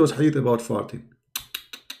this. All those hadith about farting.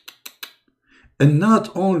 And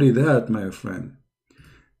not only that, my friend.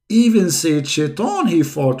 Even Sayyid Shaitan, he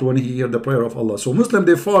fart when he hear the prayer of Allah. So Muslim,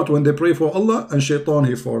 they fart when they pray for Allah, and Shaitan,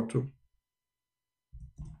 he fart too.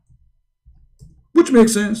 Which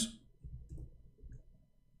makes sense.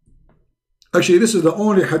 Actually, this is the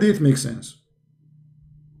only hadith makes sense.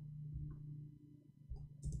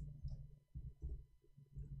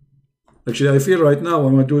 Actually, I feel right now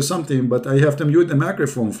I'm going to do something, but I have to mute the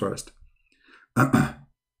microphone first.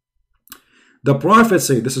 The Prophet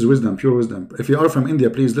said, this is wisdom, pure wisdom. If you are from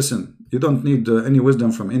India, please listen. You don't need any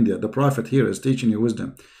wisdom from India. The Prophet here is teaching you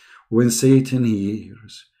wisdom. When Satan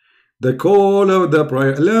hears the call of the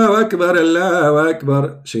prayer, Allahu Akbar, Allahu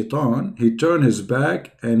Akbar, Shaitan, he turn his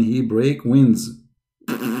back and he break winds.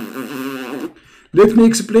 Let me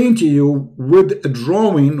explain to you with a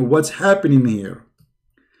drawing what's happening here.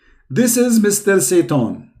 This is Mr.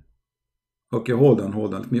 Satan. Okay, hold on.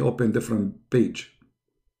 Let me open different page.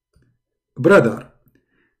 Brother,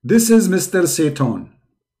 this is Mr. Satan.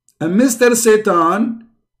 And Mr. Satan,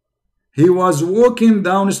 he was walking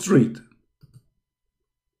down the street.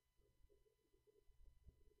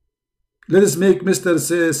 Let us make Mr.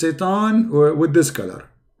 Satan with this color.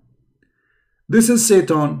 This is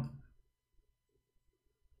Satan.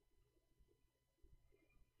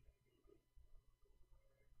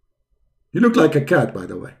 You look like a cat, by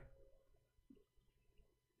the way.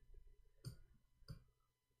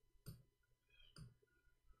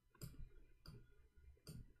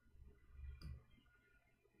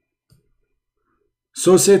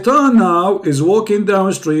 So Satan now is walking down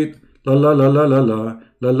the street, la la la la la la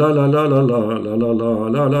la la la la la la la la la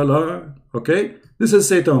la la la. Okay, this is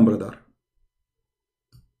Satan, brother.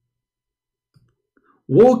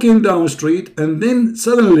 Walking down the street, and then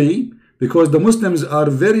suddenly, because the Muslims are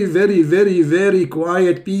very, very, very, very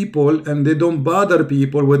quiet people, and they don't bother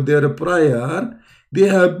people with their prayer, they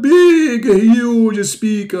have big, huge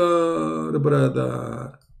speaker,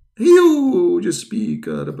 brother. Huge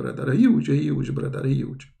speaker, brother. Huge, brother.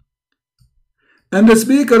 Huge. And the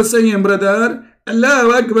speaker saying, brother,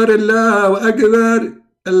 Allahu Akbar, Allahu Akbar,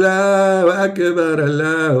 Allahu Akbar,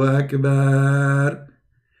 Allahu Akbar.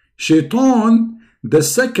 Shaitan, the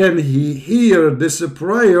second he hear this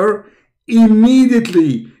prayer,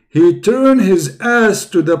 immediately he turn his ass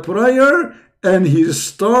to the prayer and he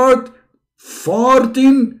start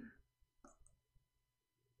farting,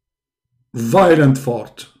 violent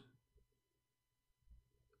fart.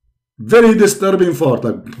 Very disturbing fart,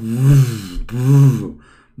 like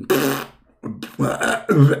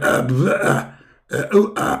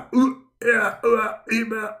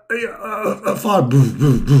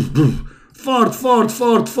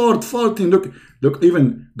farting. Look,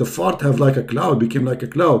 even the fart have like a cloud, became like a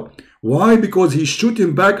cloud. Why? Because he's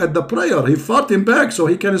shooting back at the prayer. He farting back so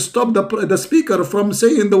he can stop the speaker from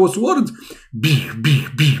saying those words.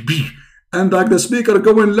 And like the speaker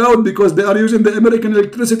going loud because they are using the American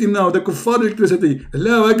electricity now, the kuffar electricity.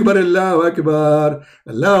 Allahu Akbar, Allahu Akbar,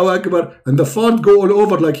 Allahu Akbar. And the fart go all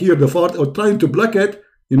over like here, the fart, or trying to block it,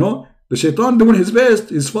 you know. The shaitan doing his best.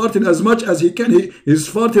 He's farting as much as he can. He's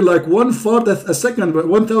farting like 1 fart a second,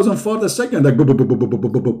 1,000 fart a second. Like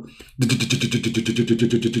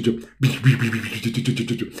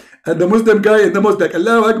and the Muslim guy in the mosque like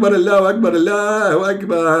Allahu Akbar, Allahu Akbar, Allahu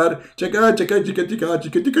Akbar.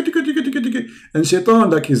 And shaitan,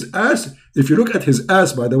 like his ass, if you look at his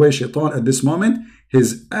ass, by the way, shaitan at this moment,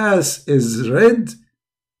 his ass is red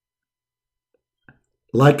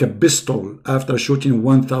like a pistol after shooting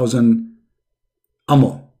 1,000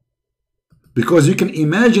 ammo. Because you can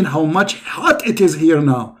imagine how much hot it is here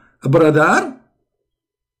now. Brother,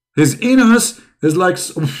 his anus is like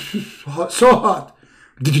so hot.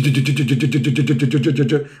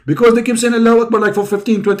 Because they keep saying Allahu Akbar like for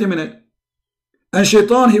 15-20 minutes. And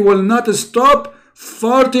shaitan, he will not stop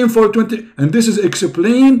farting for 20. And this is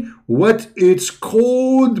explain what it's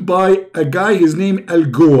called by a guy, his name Al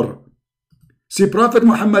Gore. See, Prophet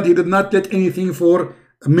Muhammad, he did not let anything for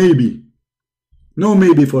maybe. No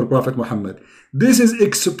maybe for Prophet Muhammad. This is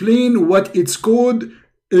explain what it's called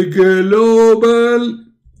a global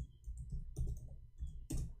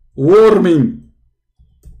warming.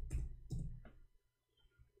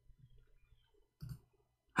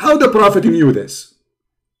 How the Prophet knew this?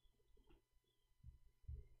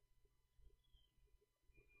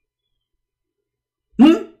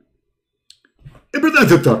 Ibn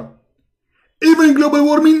Azittar. Even global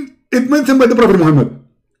warming, it mentioned by the Prophet Muhammad.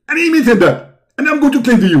 And he mentioned that. And I'm going to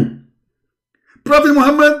explain to you. Prophet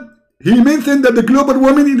Muhammad, he mentioned that the global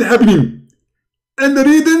warming is happening. And the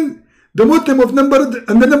reason, the Muslim of number,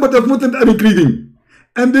 and the number of Muslims are increasing.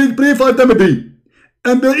 And they pray 5 times a day.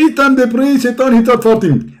 And each time they pray, Satan, he starts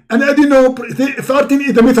farting. And as you know, farting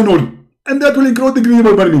is a methanol. And that will increase the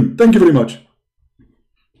global warming. Thank you very much.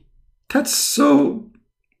 That's so,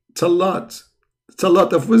 it's a lot. It's a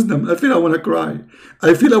lot of wisdom. I feel I want to cry.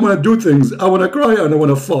 I feel I want to do things. I want to cry and I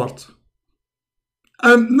want to fart.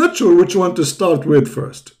 I'm not sure which one to start with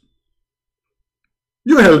first.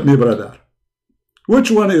 You help me, brother.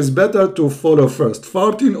 Which one is better to follow first?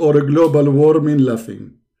 Farting or a global warming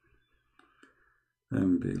laughing?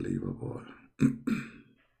 Unbelievable.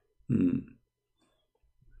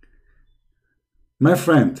 My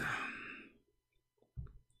friend,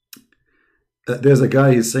 there's a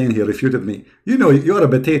guy, he's saying he refuted me. You know, you're a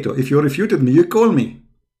potato. If you refuted me, you call me.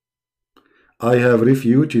 I have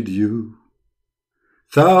refuted you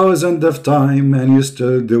thousands of times and you're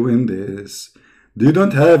still doing this. You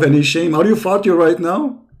don't have any shame. Are you farting right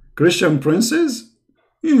now? Christian princes?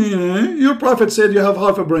 Yeah, your prophet said you have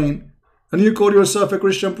half a brain. And you call yourself a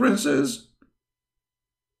Christian princess?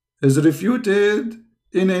 Is refuted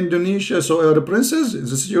in Indonesia. So are the princess?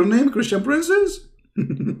 Is this your name, Christian princess?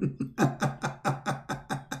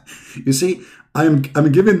 You see, I'm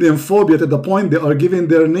giving them phobia to the point they are giving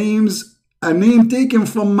their names a name taken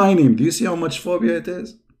from my name. Do you see how much phobia it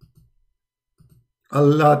is? A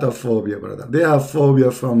lot of phobia, brother. They have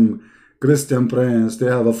phobia from Christian prince. They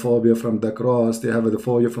have a phobia from the cross. They have a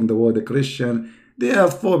phobia from the word Christian. They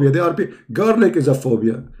have phobia. They are garlic is a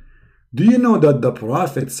phobia. Do you know that the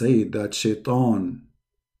prophet said that Shaitan,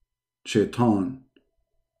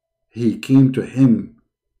 he came to him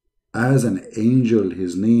as an angel,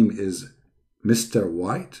 his name is Mr.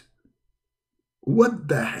 White? What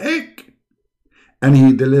the heck? And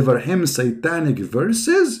he deliver him satanic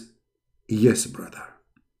verses? Yes, brother.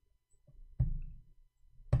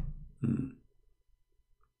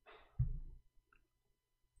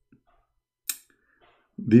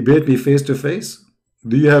 Debate me face to face?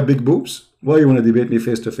 Do you have big boobs? Why you want to debate me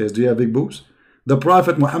face to face? Do you have big boobs? The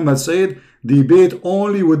Prophet Muhammad said, debate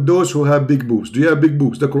only with those who have big boobs. Do you have big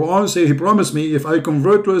boobs? The Quran says, he promised me if I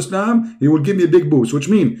convert to Islam, he will give me big boobs, which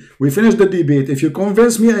means we finish the debate. If you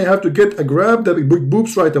convince me, I have to grab the big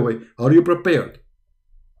boobs right away. Are you prepared?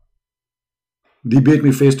 Debate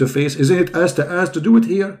me face to face. Isn't it ass to ass to do it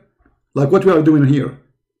here? Like what we are doing here.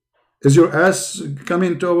 Is your ass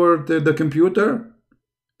coming toward the computer?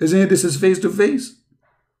 Isn't it this is face to face?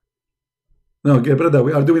 No, okay, brother,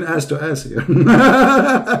 we are doing ass to ass here.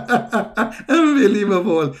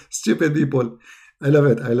 Unbelievable. Stupid people. I love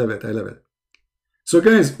it. I love it. I love it. So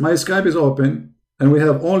guys, my Skype is open and we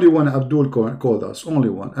have only one Abdul called us. Only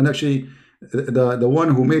one. And actually, the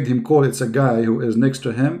one who made him call, it's a guy who is next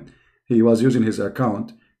to him. He was using his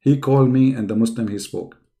account. He called me and the Muslim he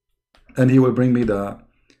spoke. And he will bring me the...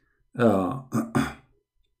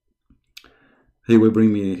 he will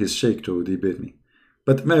bring me his sheikh to debate me.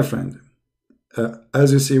 But my friend,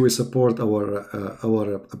 as you see, we support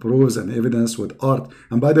our proofs and evidence with art.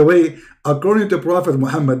 And by the way, according to Prophet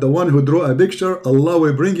Muhammad, the one who drew a picture, Allah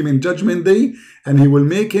will bring him in Judgment Day and he will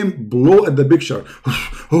make him blow at the picture.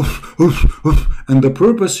 And the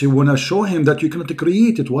purpose, he want to show him that you cannot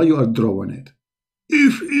create it while you are drawing it.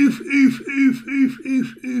 If.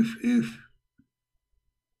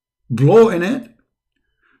 Blow in it.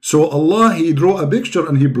 So Allah, he drew a picture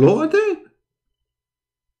and he blow at it.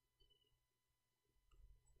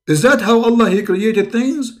 Is that how Allah, he created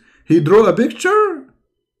things? He drew a picture?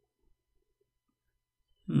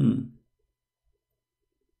 Who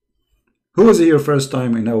is here first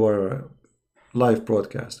time in our live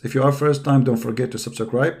broadcast? If you are first time, don't forget to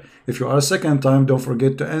subscribe. If you are second time, don't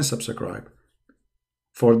forget to unsubscribe.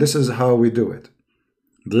 For this is how we do it.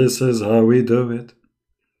 This is how we do it.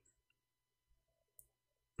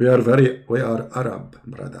 We are Arab,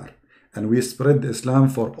 brother. And we spread Islam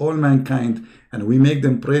for all mankind. And we make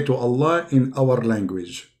them pray to Allah in our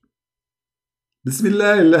language.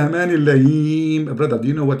 Bismillahirrahmanirrahim. Brother, do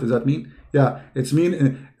you know what does that mean? Yeah, it's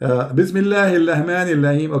mean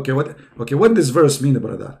Bismillahirrahmanirrahim. Okay, what does this verse mean,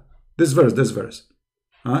 brother? This verse.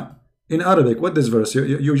 Huh? In Arabic, what this verse?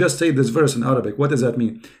 You just say this verse in Arabic. What does that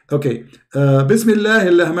mean? Okay,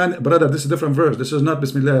 Bismillahirrahman. Brother, this is a different verse. This is not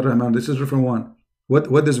Bismillahirrahman. This is a different one.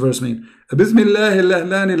 What does verse mean?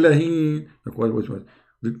 Bismillahirrahmanirrahim. What?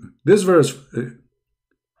 This verse,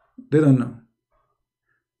 they don't know.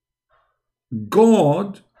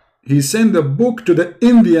 God, he sent a book to the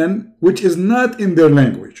Indian which is not in their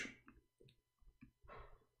language.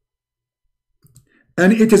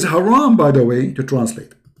 And it is haram, by the way, to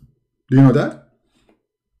translate. Do you know that?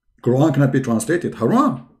 Quran cannot be translated.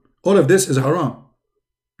 Haram. All of this is haram.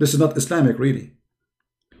 This is not Islamic, really.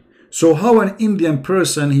 So how an Indian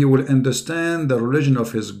person, he will understand the religion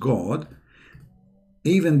of his God,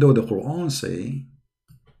 even though the Quran say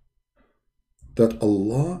that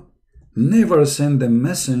Allah never send a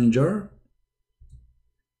messenger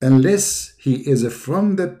unless he is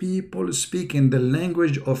from the people speaking the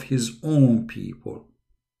language of his own people.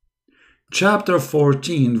 Chapter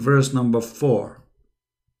 14, verse number 4.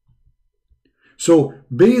 So,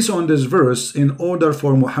 based on this verse, in order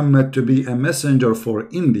for Muhammad to be a messenger for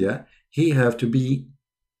India, he have to be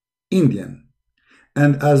Indian.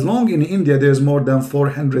 And as long in India there's more than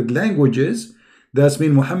 400 languages, that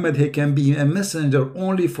means Muhammad, he can be a messenger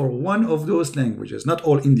only for one of those languages, not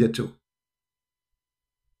all India too.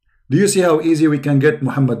 Do you see how easy we can get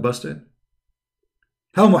Muhammad busted?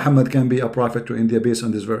 How Muhammad can be a prophet to India based on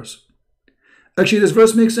this verse? Actually, this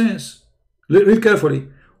verse makes sense. Read carefully.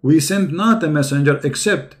 We send not a messenger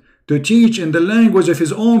except to teach in the language of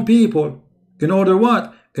his own people. In order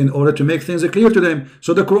what? In order to make things clear to them.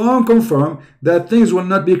 So the Quran confirms that things will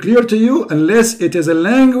not be clear to you unless it is a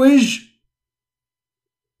language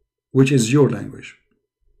which is your language.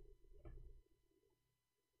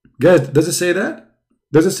 Guys, does it say that?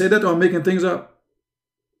 Does it say that, or I'm making things up?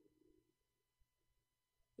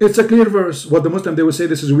 It's a clear verse. What the Muslim, they will say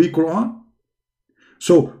this is weak Quran.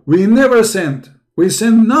 So we never send. We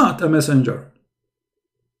send not a messenger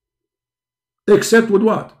except with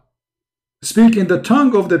what? Speaking the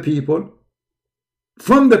tongue of the people,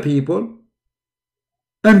 from the people,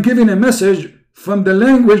 and giving a message from the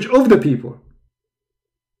language of the people.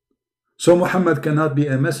 So Muhammad cannot be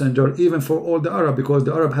a messenger even for all the Arab, because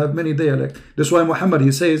the Arab have many dialects. That's why Muhammad,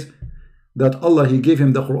 he says that Allah, he gave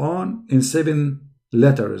him the Quran in 7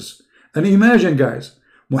 letters. And imagine, guys,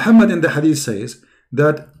 Muhammad in the hadith says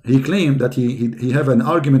that he claimed that he have an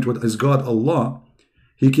argument with his God Allah.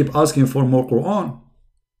 He keep asking for more Quran,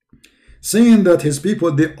 saying that his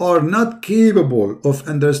people, they are not capable of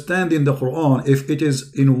understanding the Quran if it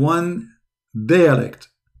is in one dialect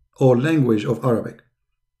or language of Arabic.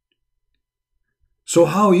 So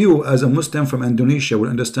how you as a Muslim from Indonesia will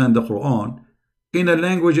understand the Quran in a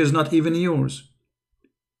language is not even yours?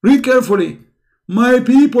 Read carefully. My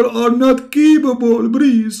people are not capable.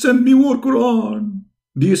 Please send me more Quran.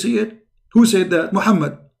 Do you see it? Who said that?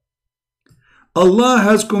 Muhammad. Allah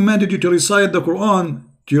has commanded you to recite the Quran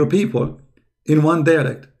to your people in one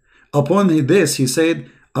dialect. Upon this, he said,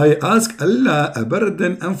 I ask Allah a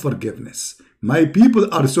pardon and forgiveness. My people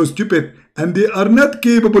are so stupid and they are not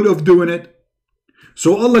capable of doing it.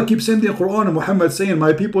 So Allah keeps sending Quran and Muhammad saying,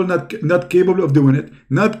 my people not capable of doing it,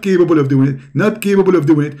 not capable of doing it, not capable of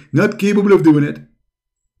doing it, not capable of doing it.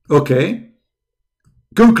 Okay.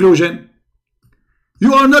 Conclusion.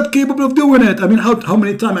 You are not capable of doing it. I mean, how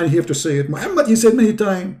many times I have to say it? Muhammad, he said many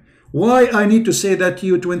times. Why I need to say that to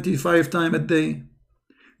you 25 times a day?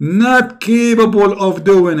 Not capable of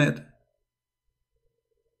doing it.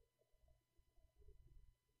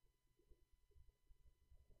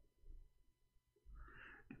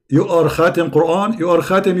 You are Khatim Quran. You are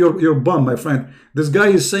Khatim your bum, my friend. This guy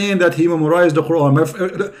is saying that he memorized the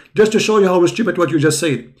Quran. Just to show you how stupid what you just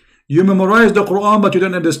said. You memorize the Quran, but you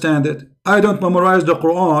don't understand it. I don't memorize the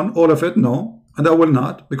Quran, all of it, no. And I will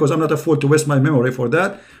not, because I'm not a fool to waste my memory for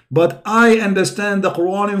that. But I understand the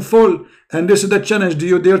Quran in full. And this is the challenge. Do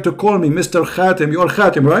you dare to call me Mr. Khatim? You are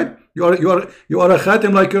Khatim, right? You are a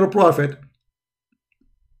Khatim like you're a prophet.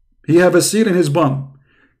 He have a seal in his bum.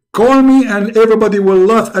 Call me and everybody will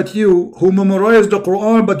laugh at you who memorize the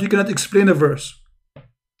Quran, but you cannot explain a verse.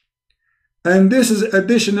 And this is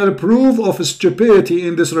additional proof of stupidity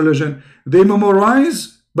in this religion. They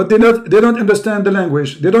memorize, but they don't understand the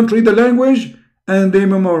language. They don't read the language, and they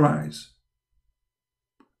memorize.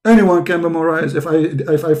 Anyone can memorize if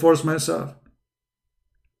I force myself.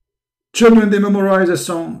 Children, they memorize a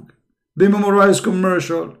song. They memorize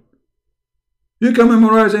commercial. You can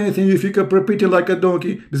memorize anything if you can repeat it like a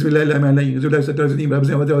donkey.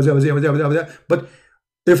 But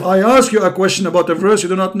if I ask you a question about a verse you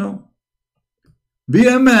do not know, be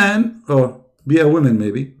a man, or be a woman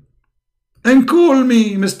maybe, and call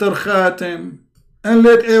me Mr. Khatim, and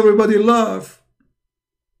let everybody laugh.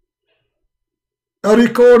 A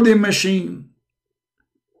recording machine.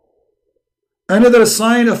 Another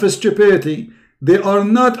sign of stupidity. They are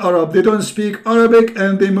not Arab. They don't speak Arabic,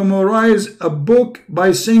 and they memorize a book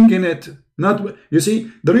by singing it. Not, you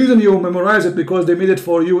see, the reason you memorize it because they made it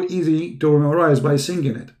for you easy to memorize by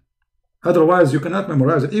singing it. Otherwise, you cannot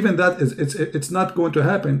memorize it. Even that is it's not going to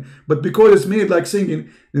happen. But because it's made like singing,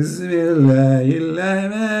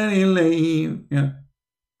 yeah.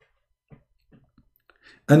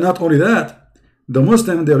 And not only that, the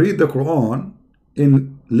Muslim, they read the Quran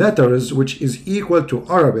in letters which is equal to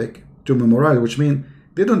Arabic to memorize, which means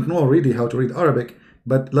they don't know really how to read Arabic.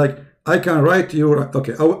 But like I can write to you.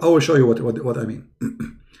 Okay, I will show you what I mean.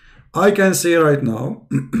 I can say right now,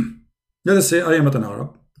 let us say I am not an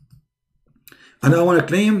Arab, and I want to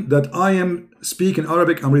claim that I am speaking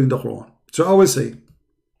Arabic, I'm reading the Quran. So I will say,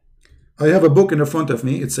 I have a book in the front of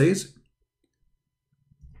me, it says,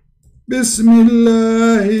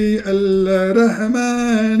 Bismillahi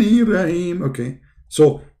ar-Rahmani Rahim. Okay,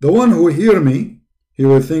 so the one who hear me, he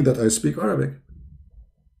will think that I speak Arabic.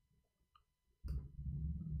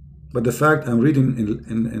 But the fact I'm reading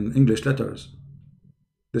in English letters,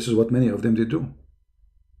 this is what many of them they do.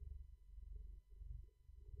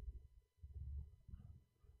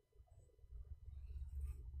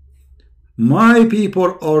 My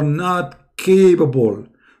people are not capable.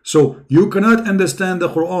 So you cannot understand the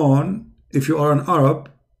Quran if you are an Arab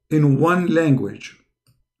in one language.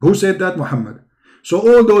 Who said that? Muhammad. So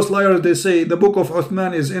all those liars, they say the book of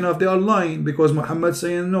Uthman is enough. They are lying because Muhammad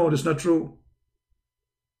saying no, that's not true.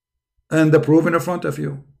 And the proof in front of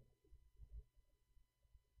you.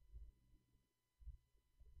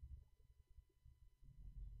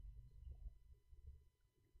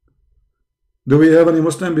 Do we have any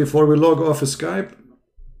Muslim before we log off Skype?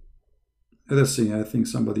 Let's see, I think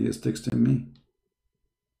somebody is texting me.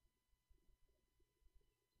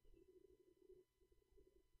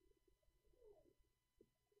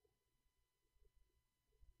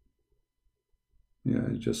 Yeah,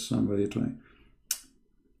 just somebody trying.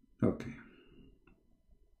 Okay.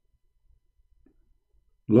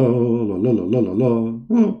 La la la la la la la.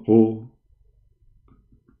 Oh, oh.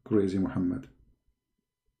 Crazy Muhammad.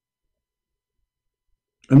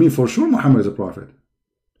 I mean, for sure Muhammad is a prophet.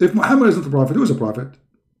 If Muhammad isn't a prophet, who is a prophet?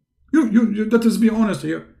 Let us be honest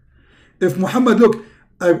here. If Muhammad, look,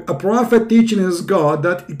 a prophet teaching his God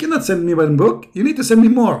that you cannot send me one book, you need to send me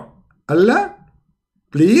more. Allah,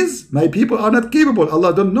 please, my people are not capable.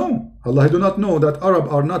 Allah don't know. Allah do not know that Arab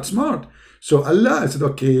are not smart. So Allah said,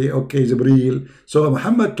 okay, Jibreel. So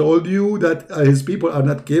Muhammad told you that his people are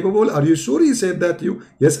not capable. Are you sure he said that to you?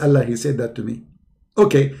 Yes, Allah, he said that to me.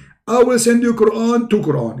 Okay, I will send you Quran, 2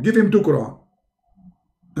 Quran. Give him 2 Quran.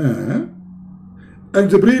 And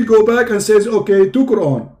Jibreel go back and says, okay, 2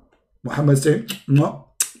 Quran. Muhammad said, no,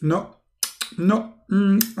 no, no,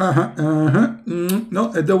 no,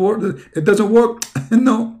 it doesn't work.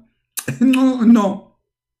 No, no, no.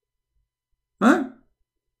 Huh?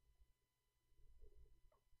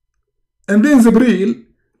 And then Jibreel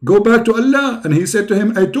go back to Allah and he said to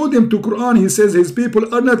him, I told him to Quran, he says his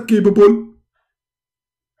people are not capable.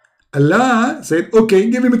 Allah said, okay,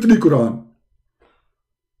 give him 3 Quran.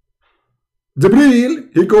 Jibreel,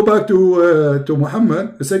 he go back to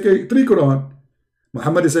Muhammad, he said, okay, 3 Quran.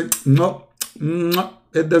 Muhammad is saying, no, no,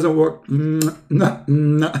 it doesn't work. No,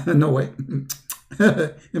 no, no way.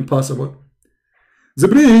 Impossible.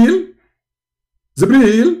 Jibreel,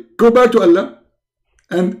 go back to Allah.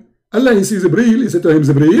 And Allah, he sees Jibreel, he said to him,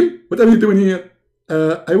 Jibreel, what are you doing here?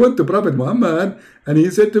 I went to Prophet Muhammad and he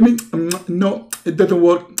said to me, no, it doesn't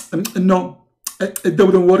work. No, it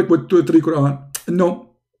doesn't work with 2 or 3 Quran. No.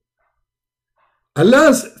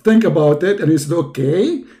 Allah think about it and he said,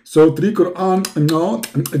 okay, so 3 Quran, no,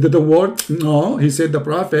 it didn't work. No, he said the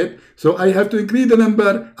Prophet, so I have to increase the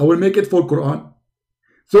number. I will make it 4 Quran.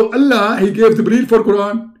 So Allah, he gave Jibreel 4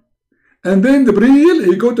 Quran. And then Jibreel,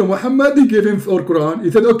 he go to Muhammad, he gave him 4 Quran.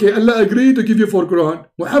 He said, okay, Allah agreed to give you 4 Quran.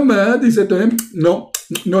 Muhammad, he said to him, no,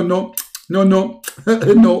 no, no, no, no,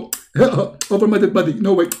 no, over my dead body,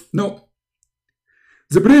 no way, no.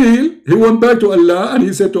 Jibreel, he went back to Allah and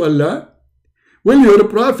he said to Allah, well, you're a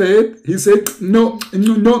prophet. He said, no,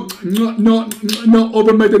 no, no, no, no, no,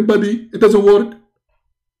 over my dead body, it doesn't work.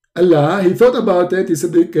 Allah, he thought about it. He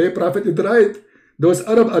said, okay, Prophet is right. Those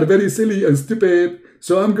Arabs are very silly and stupid.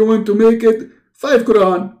 So I'm going to make it 5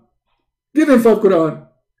 Quran. Give him 5 Quran.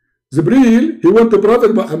 Jibreel, he went to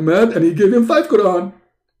Prophet Muhammad and he gave him 5 Quran.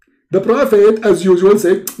 The Prophet, as usual,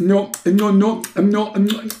 said, no, no, no, no,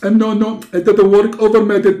 no, no, it doesn't work over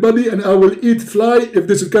my dead body and I will eat fly if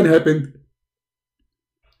this can happen.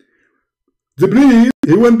 Jibreel,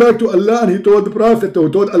 he went back to Allah and he told the Prophet,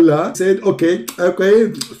 told Allah, said, okay,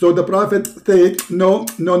 okay, so the Prophet said, no,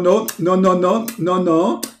 no, no, no, no, no, no,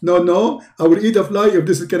 no, no, no, I will eat a fly if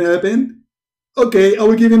this can happen. Okay, I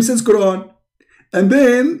will give him 6 Quran. And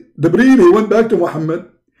then Jibreel, he went back to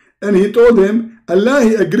Muhammad and he told him, Allah,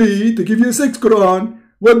 he agreed to give you 6 Quran.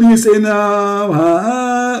 What do you say now?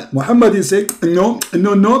 Muhammad, he said, no,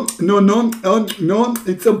 no, no, no, no, no,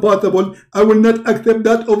 it's impossible. I will not accept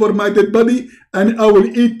that over my dead body and I will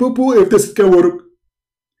eat poo-poo if this can work.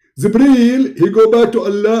 Jibreel, he go back to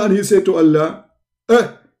Allah and he said to Allah,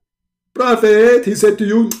 Prophet, he said to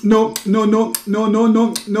you, no, no, no, no, no,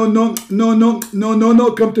 no, no, no, no, no, no, no,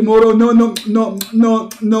 no, come tomorrow, no, no, no, no,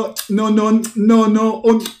 no, no, no, no,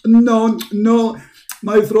 no, no, no,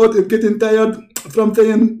 my throat is getting tired from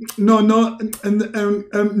saying no, no,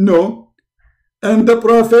 and no. And the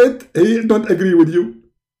Prophet, he don't agree with you.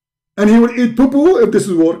 And he will eat poo-poo if this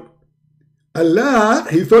will work. Allah,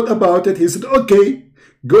 he thought about it. He said, okay,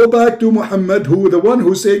 go back to Muhammad, who the one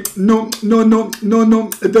who said, no, no, no, no, no,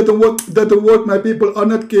 it doesn't work, my people are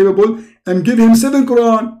not capable, and give him 7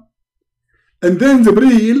 Quran. And then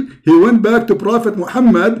Jibreel, he went back to Prophet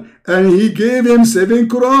Muhammad and he gave him 7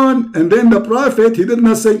 Quran. And then the Prophet, he did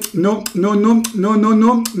not say, no, no, no, no, no,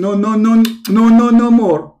 no, no, no, no, no, no, no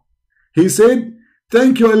more. He said,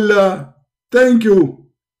 thank you, Allah. Thank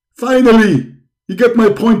you. Finally, you get my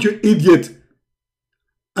point, you idiot.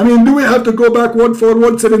 I mean, do we have to go back word for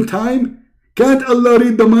word 7 times? Can't Allah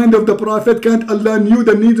read the mind of the Prophet? Can't Allah knew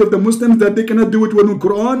the needs of the Muslims that they cannot do it with the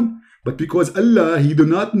Quran? But because Allah, he do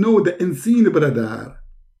not know the unseen, brother.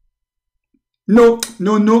 No,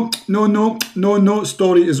 no, no, no, no, no, no,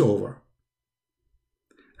 story is over.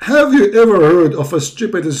 Have you ever heard of a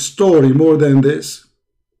stupid story more than this?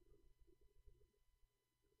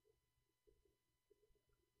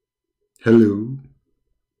 Hello?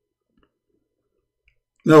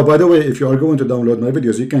 Now, by the way, if you are going to download my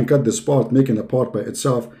videos, you can cut this part, making a part by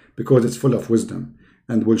itself, because it's full of wisdom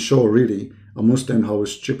and will show really a Muslim how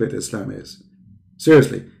stupid Islam is.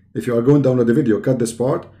 Seriously, if you are going to download the video, cut this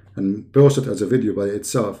part and post it as a video by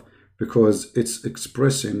itself, because it's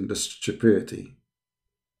expressing the stupidity.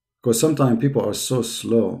 Because sometimes people are so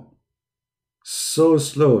slow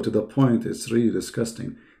to the point it's really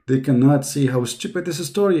disgusting. They cannot see how stupid this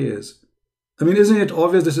story is. I mean, isn't it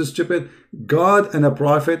obvious this is stupid? God and a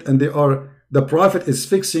prophet, and the prophet is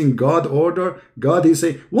fixing God order. God, he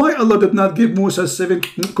say, why Allah did not give Musa 7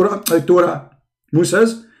 Torah?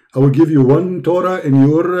 Musa, I will give you 1 Torah in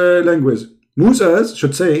your language. Musa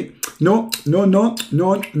should say, no, it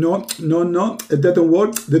doesn't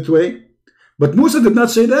work that way. But Musa did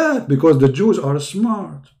not say that because the Jews are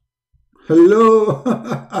smart. Hello.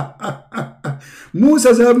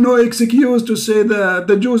 Musas have no excuse to say that.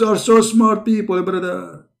 The Jews are so smart people,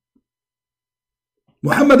 brother.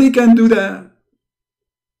 Muhammad, he can't do that.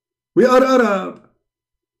 We are Arab.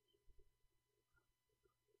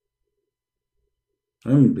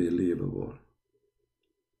 Unbelievable.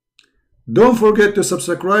 Don't forget to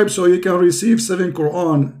subscribe so you can receive 7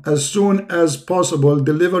 Quran as soon as possible.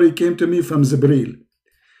 Delivery came to me from Jibreel.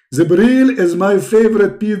 Jibreel is my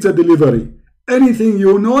favorite pizza delivery. Anything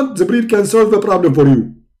you know, Jibreel can solve the problem for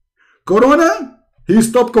you. Corona, he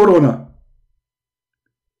stopped Corona.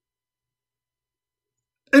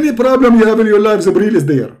 Any problem you have in your life, Jibreel is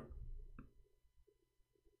there.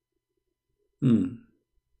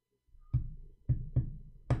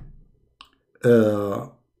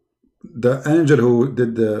 The angel who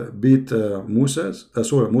did beat Moses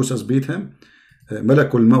beat him,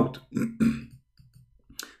 Malakul Maut.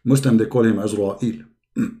 Muslim, they call him Azrael.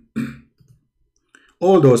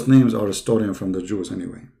 All those names are a story from the Jews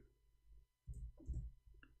anyway.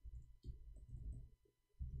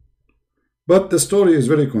 But the story is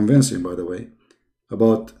very convincing, by the way,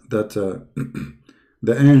 about that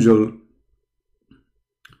the angel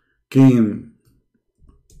came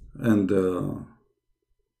and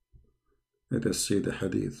let us see the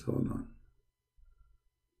hadith. Hold on.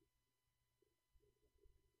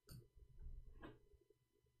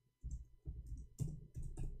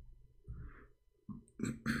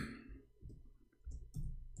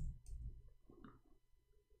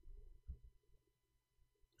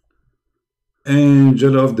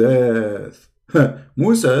 Angel of death.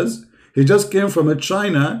 Moses, he just came from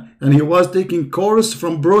China and he was taking course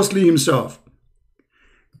from Bruce Lee himself.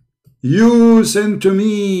 You sent to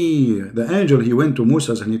me. The angel, he went to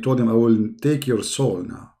Moses and he told him, I will take your soul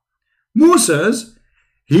now. Moses,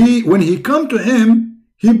 when he come to him,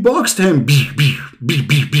 he boxed him.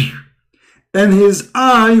 And his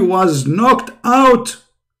eye was knocked out,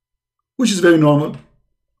 which is very normal.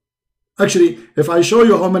 Actually, if I show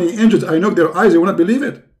you how many angels I knock their eyes, you will not believe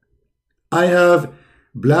it. I have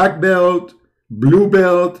black belt, blue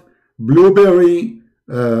belt, blueberry,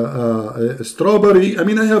 strawberry. I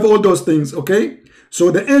mean, I have all those things, okay?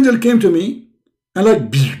 So the angel came to me and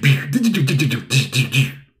like,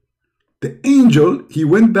 the angel, he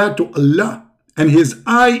went back to Allah and his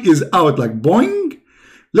eye is out like boing.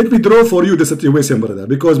 Let me draw for you the situation, brother,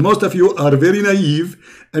 because most of you are very naive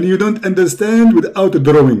and you don't understand without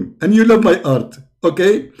drawing, and you love my art,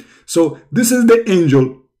 okay? So this is the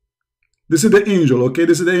angel. This is the angel, okay?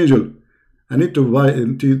 This is the angel. I need to buy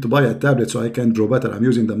a tablet so I can draw better. I'm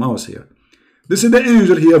using the mouse here. This is the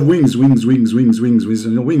angel. He have wings, a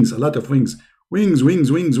lot of wings. Wings.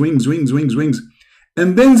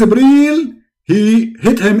 And then Jibreel, he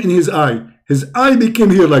hit him in his eye. His eye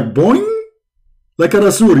became here like boing. Like a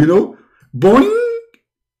rasur, you know, boing,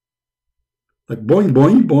 like boing.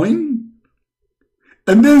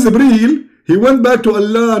 And then Jibreel, he went back to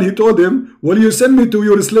Allah and he told him, will you send me to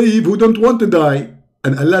your slave who don't want to die?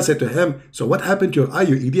 And Allah said to him, so what happened to your eye,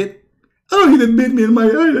 you idiot? Oh, he didn't beat me in my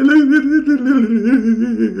eye.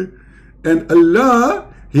 And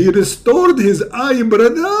Allah, he restored his eye,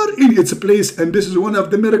 brother, in its place. And this is one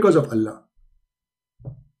of the miracles of Allah.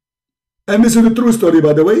 And this is a true story,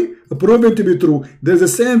 by the way, proven to be true. There's a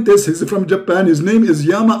scientist, he's from Japan, his name is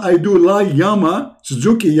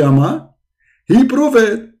Suzuki Yama. He proved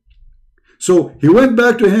it. So he went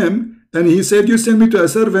back to him and he said, you send me to a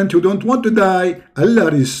servant who don't want to die.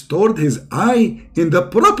 Allah restored his eye in the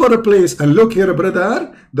proper place. And look here,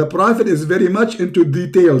 brother, the Prophet is very much into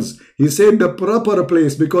details. He said the proper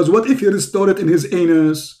place, because what if he restored it in his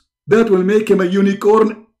anus? That will make him a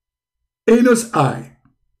unicorn anus eye.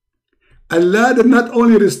 Allah did not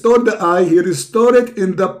only restore the eye, he restored it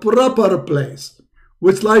in the proper place,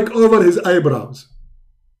 which like over his eyebrows.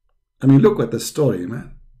 I mean, look at the story,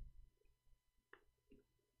 man.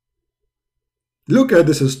 Look at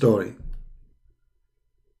this story.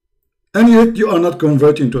 And yet you are not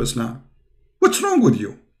converting to Islam. What's wrong with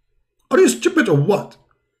you? Are you stupid or what?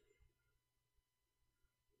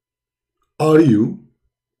 Are you?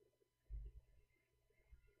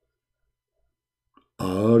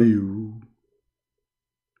 are you?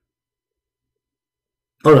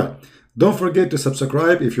 All right. Don't forget to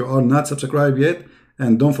subscribe if you are not subscribed yet.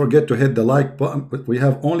 And don't forget to hit the like button. We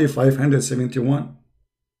have only 571.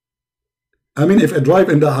 I mean, if I drive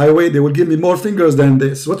in the highway, they will give me more fingers than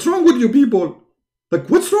this. What's wrong with you people? Like,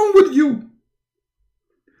 what's wrong with you?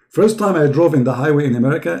 First time I drove in the highway in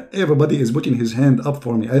America, everybody is putting his hand up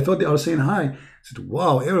for me. I thought they are saying hi. I said,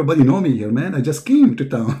 wow, everybody know me here, man. I just came to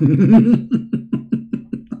town.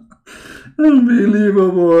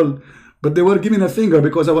 Unbelievable. But they were giving a finger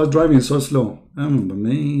because I was driving so slow.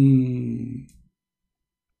 Man.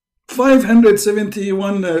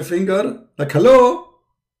 571 finger. Like, hello?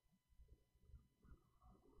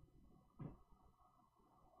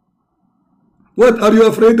 What, are you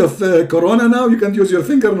afraid of Corona now? You can't use your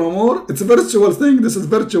finger no more? It's a virtual thing. This is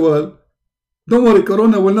virtual. Don't worry,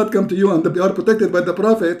 Corona will not come to you, and they are protected by the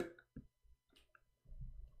Prophet.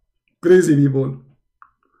 Crazy people.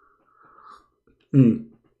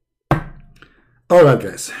 All right,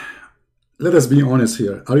 guys. Let us be honest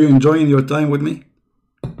here. Are you enjoying your time with me?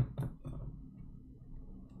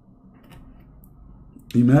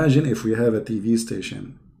 Imagine if we have a TV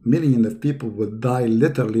station. Millions of people would die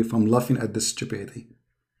literally from laughing at this stupidity.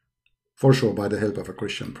 For sure, by the help of a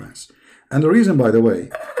Christian prince. And the reason, by the way,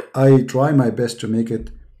 I try my best to make it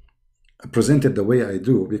presented the way I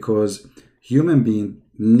do, because human beings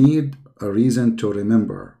need a reason to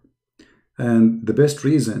remember. And the best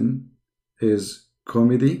reason is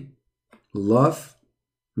comedy, laugh,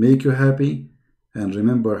 make you happy, and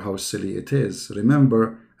remember how silly it is.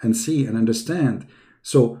 Remember and see and understand.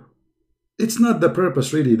 So it's not the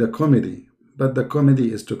purpose really, the comedy, but the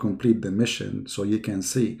comedy is to complete the mission so you can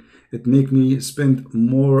see. It makes me spend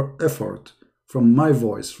more effort from my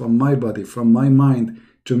voice, from my body, from my mind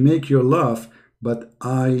to make you laugh, but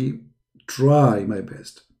I try my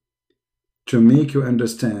best to make you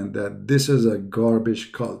understand that this is a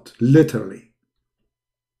garbage cult, literally.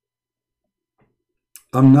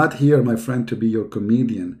 I'm not here, my friend, to be your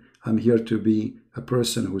comedian. I'm here to be a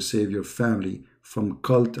person who saves your family from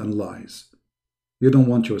cult and lies. You don't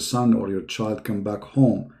want your son or your child come back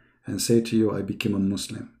home and say to you, I became a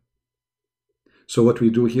Muslim. So what we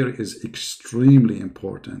do here is extremely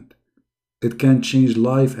important. It can change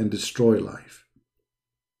life and destroy life.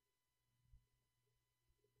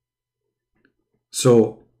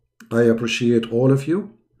 So I appreciate all of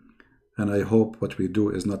you, and I hope what we do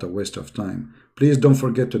is not a waste of time. Please don't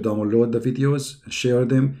forget to download the videos, share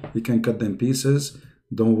them. You can cut them pieces.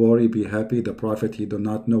 Don't worry, be happy. The Prophet, he do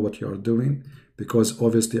not know what you are doing, because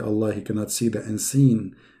obviously Allah, he cannot see the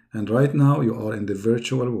unseen. And right now you are in the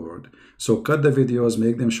virtual world. So cut the videos,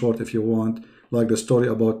 make them short if you want, like the story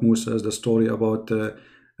about Moses, the story about the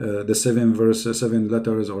 7 verses, 7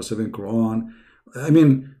 letters, or 7 Quran. I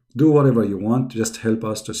mean, do whatever you want. Just help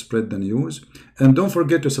us to spread the news. And don't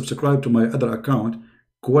forget to subscribe to my other account,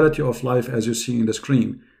 Quality of Life, as you see in the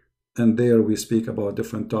screen. And there we speak about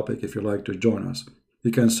different topics if you like to join us.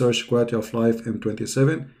 You can search Quality of Life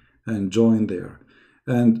M27 and join there.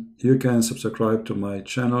 And you can subscribe to my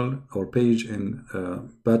channel or page in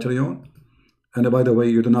Patreon. And by the way,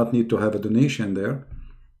 you do not need to have a donation there.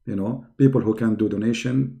 You know, people who can do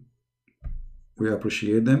donation, we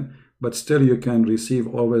appreciate them. But still, you can receive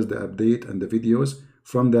always the update and the videos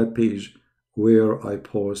from that page where I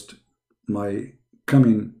post my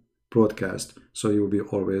coming broadcast. So you will be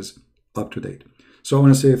always up to date. So I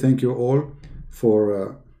want to say thank you all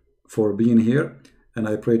for being here. And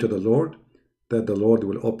I pray to the Lord that the Lord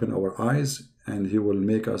will open our eyes and he will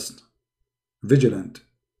make us vigilant,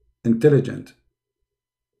 intelligent,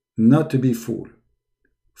 not to be fool.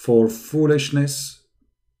 For foolishness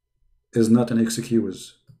is not an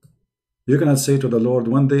excuse. You cannot say to the Lord,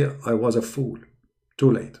 one day I was a fool.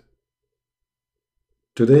 Too late.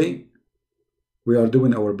 Today, we are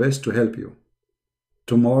doing our best to help you.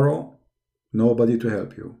 Tomorrow, nobody to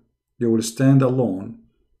help you. You will stand alone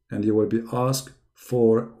and you will be asked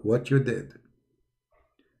for what you did.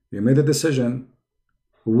 You made a decision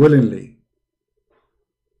willingly,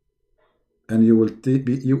 and you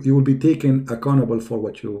will be taken accountable for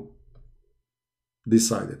what you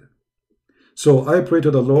decided. So I pray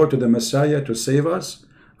to the Lord, to the Messiah, to save us.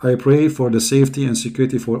 I pray for the safety and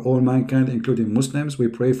security for all mankind, including Muslims. We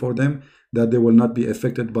pray for them that they will not be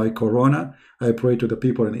affected by Corona. I pray to the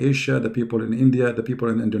people in Asia, the people in India, the people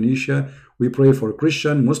in Indonesia. We pray for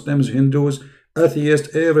Christians, Muslims, Hindus,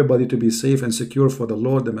 atheists, everybody to be safe and secure for the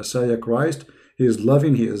Lord, the Messiah Christ. He is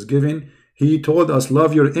loving, he is giving. He told us,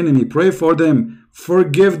 love your enemy, pray for them,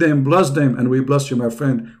 forgive them, bless them, and we bless you, my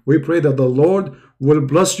friend. We pray that the Lord will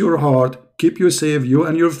bless your heart, keep you safe, you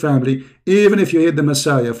and your family, even if you hate the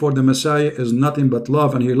Messiah, for the Messiah is nothing but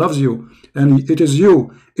love, and he loves you, and it is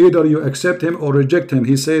you. Either you accept him or reject him.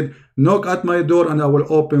 He said, knock at my door and I will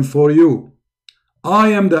open for you. I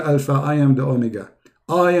am the Alpha, I am the Omega.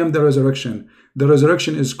 I am the resurrection. The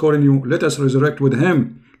resurrection is calling you. Let us resurrect with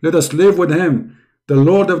him. Let us live with him. The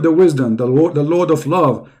Lord of the wisdom, the Lord of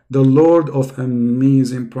love, the Lord of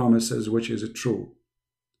amazing promises, which is true.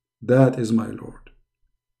 That is my Lord.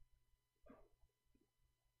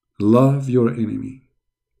 Love your enemy,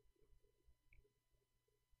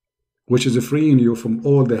 which is freeing you from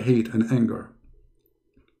all the hate and anger,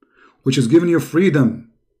 which is giving you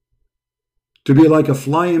freedom to be like a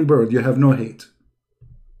flying bird. You have no hate.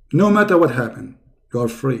 No matter what happened, you are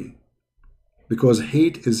free, because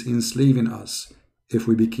hate is enslaving us if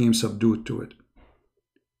we became subdued to it.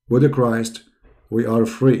 With Christ, we are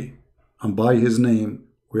free, and by his name,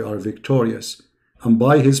 we are victorious, and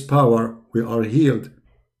by his power, we are healed,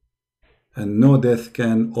 and no death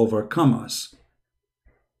can overcome us,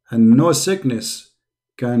 and no sickness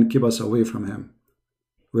can keep us away from him.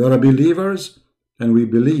 We are believers, and we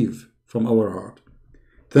believe from our heart.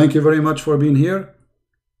 Thank you very much for being here.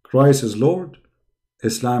 Christ is Lord,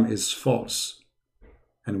 Islam is false,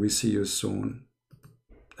 and we see you soon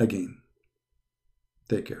again.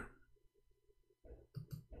 Take care.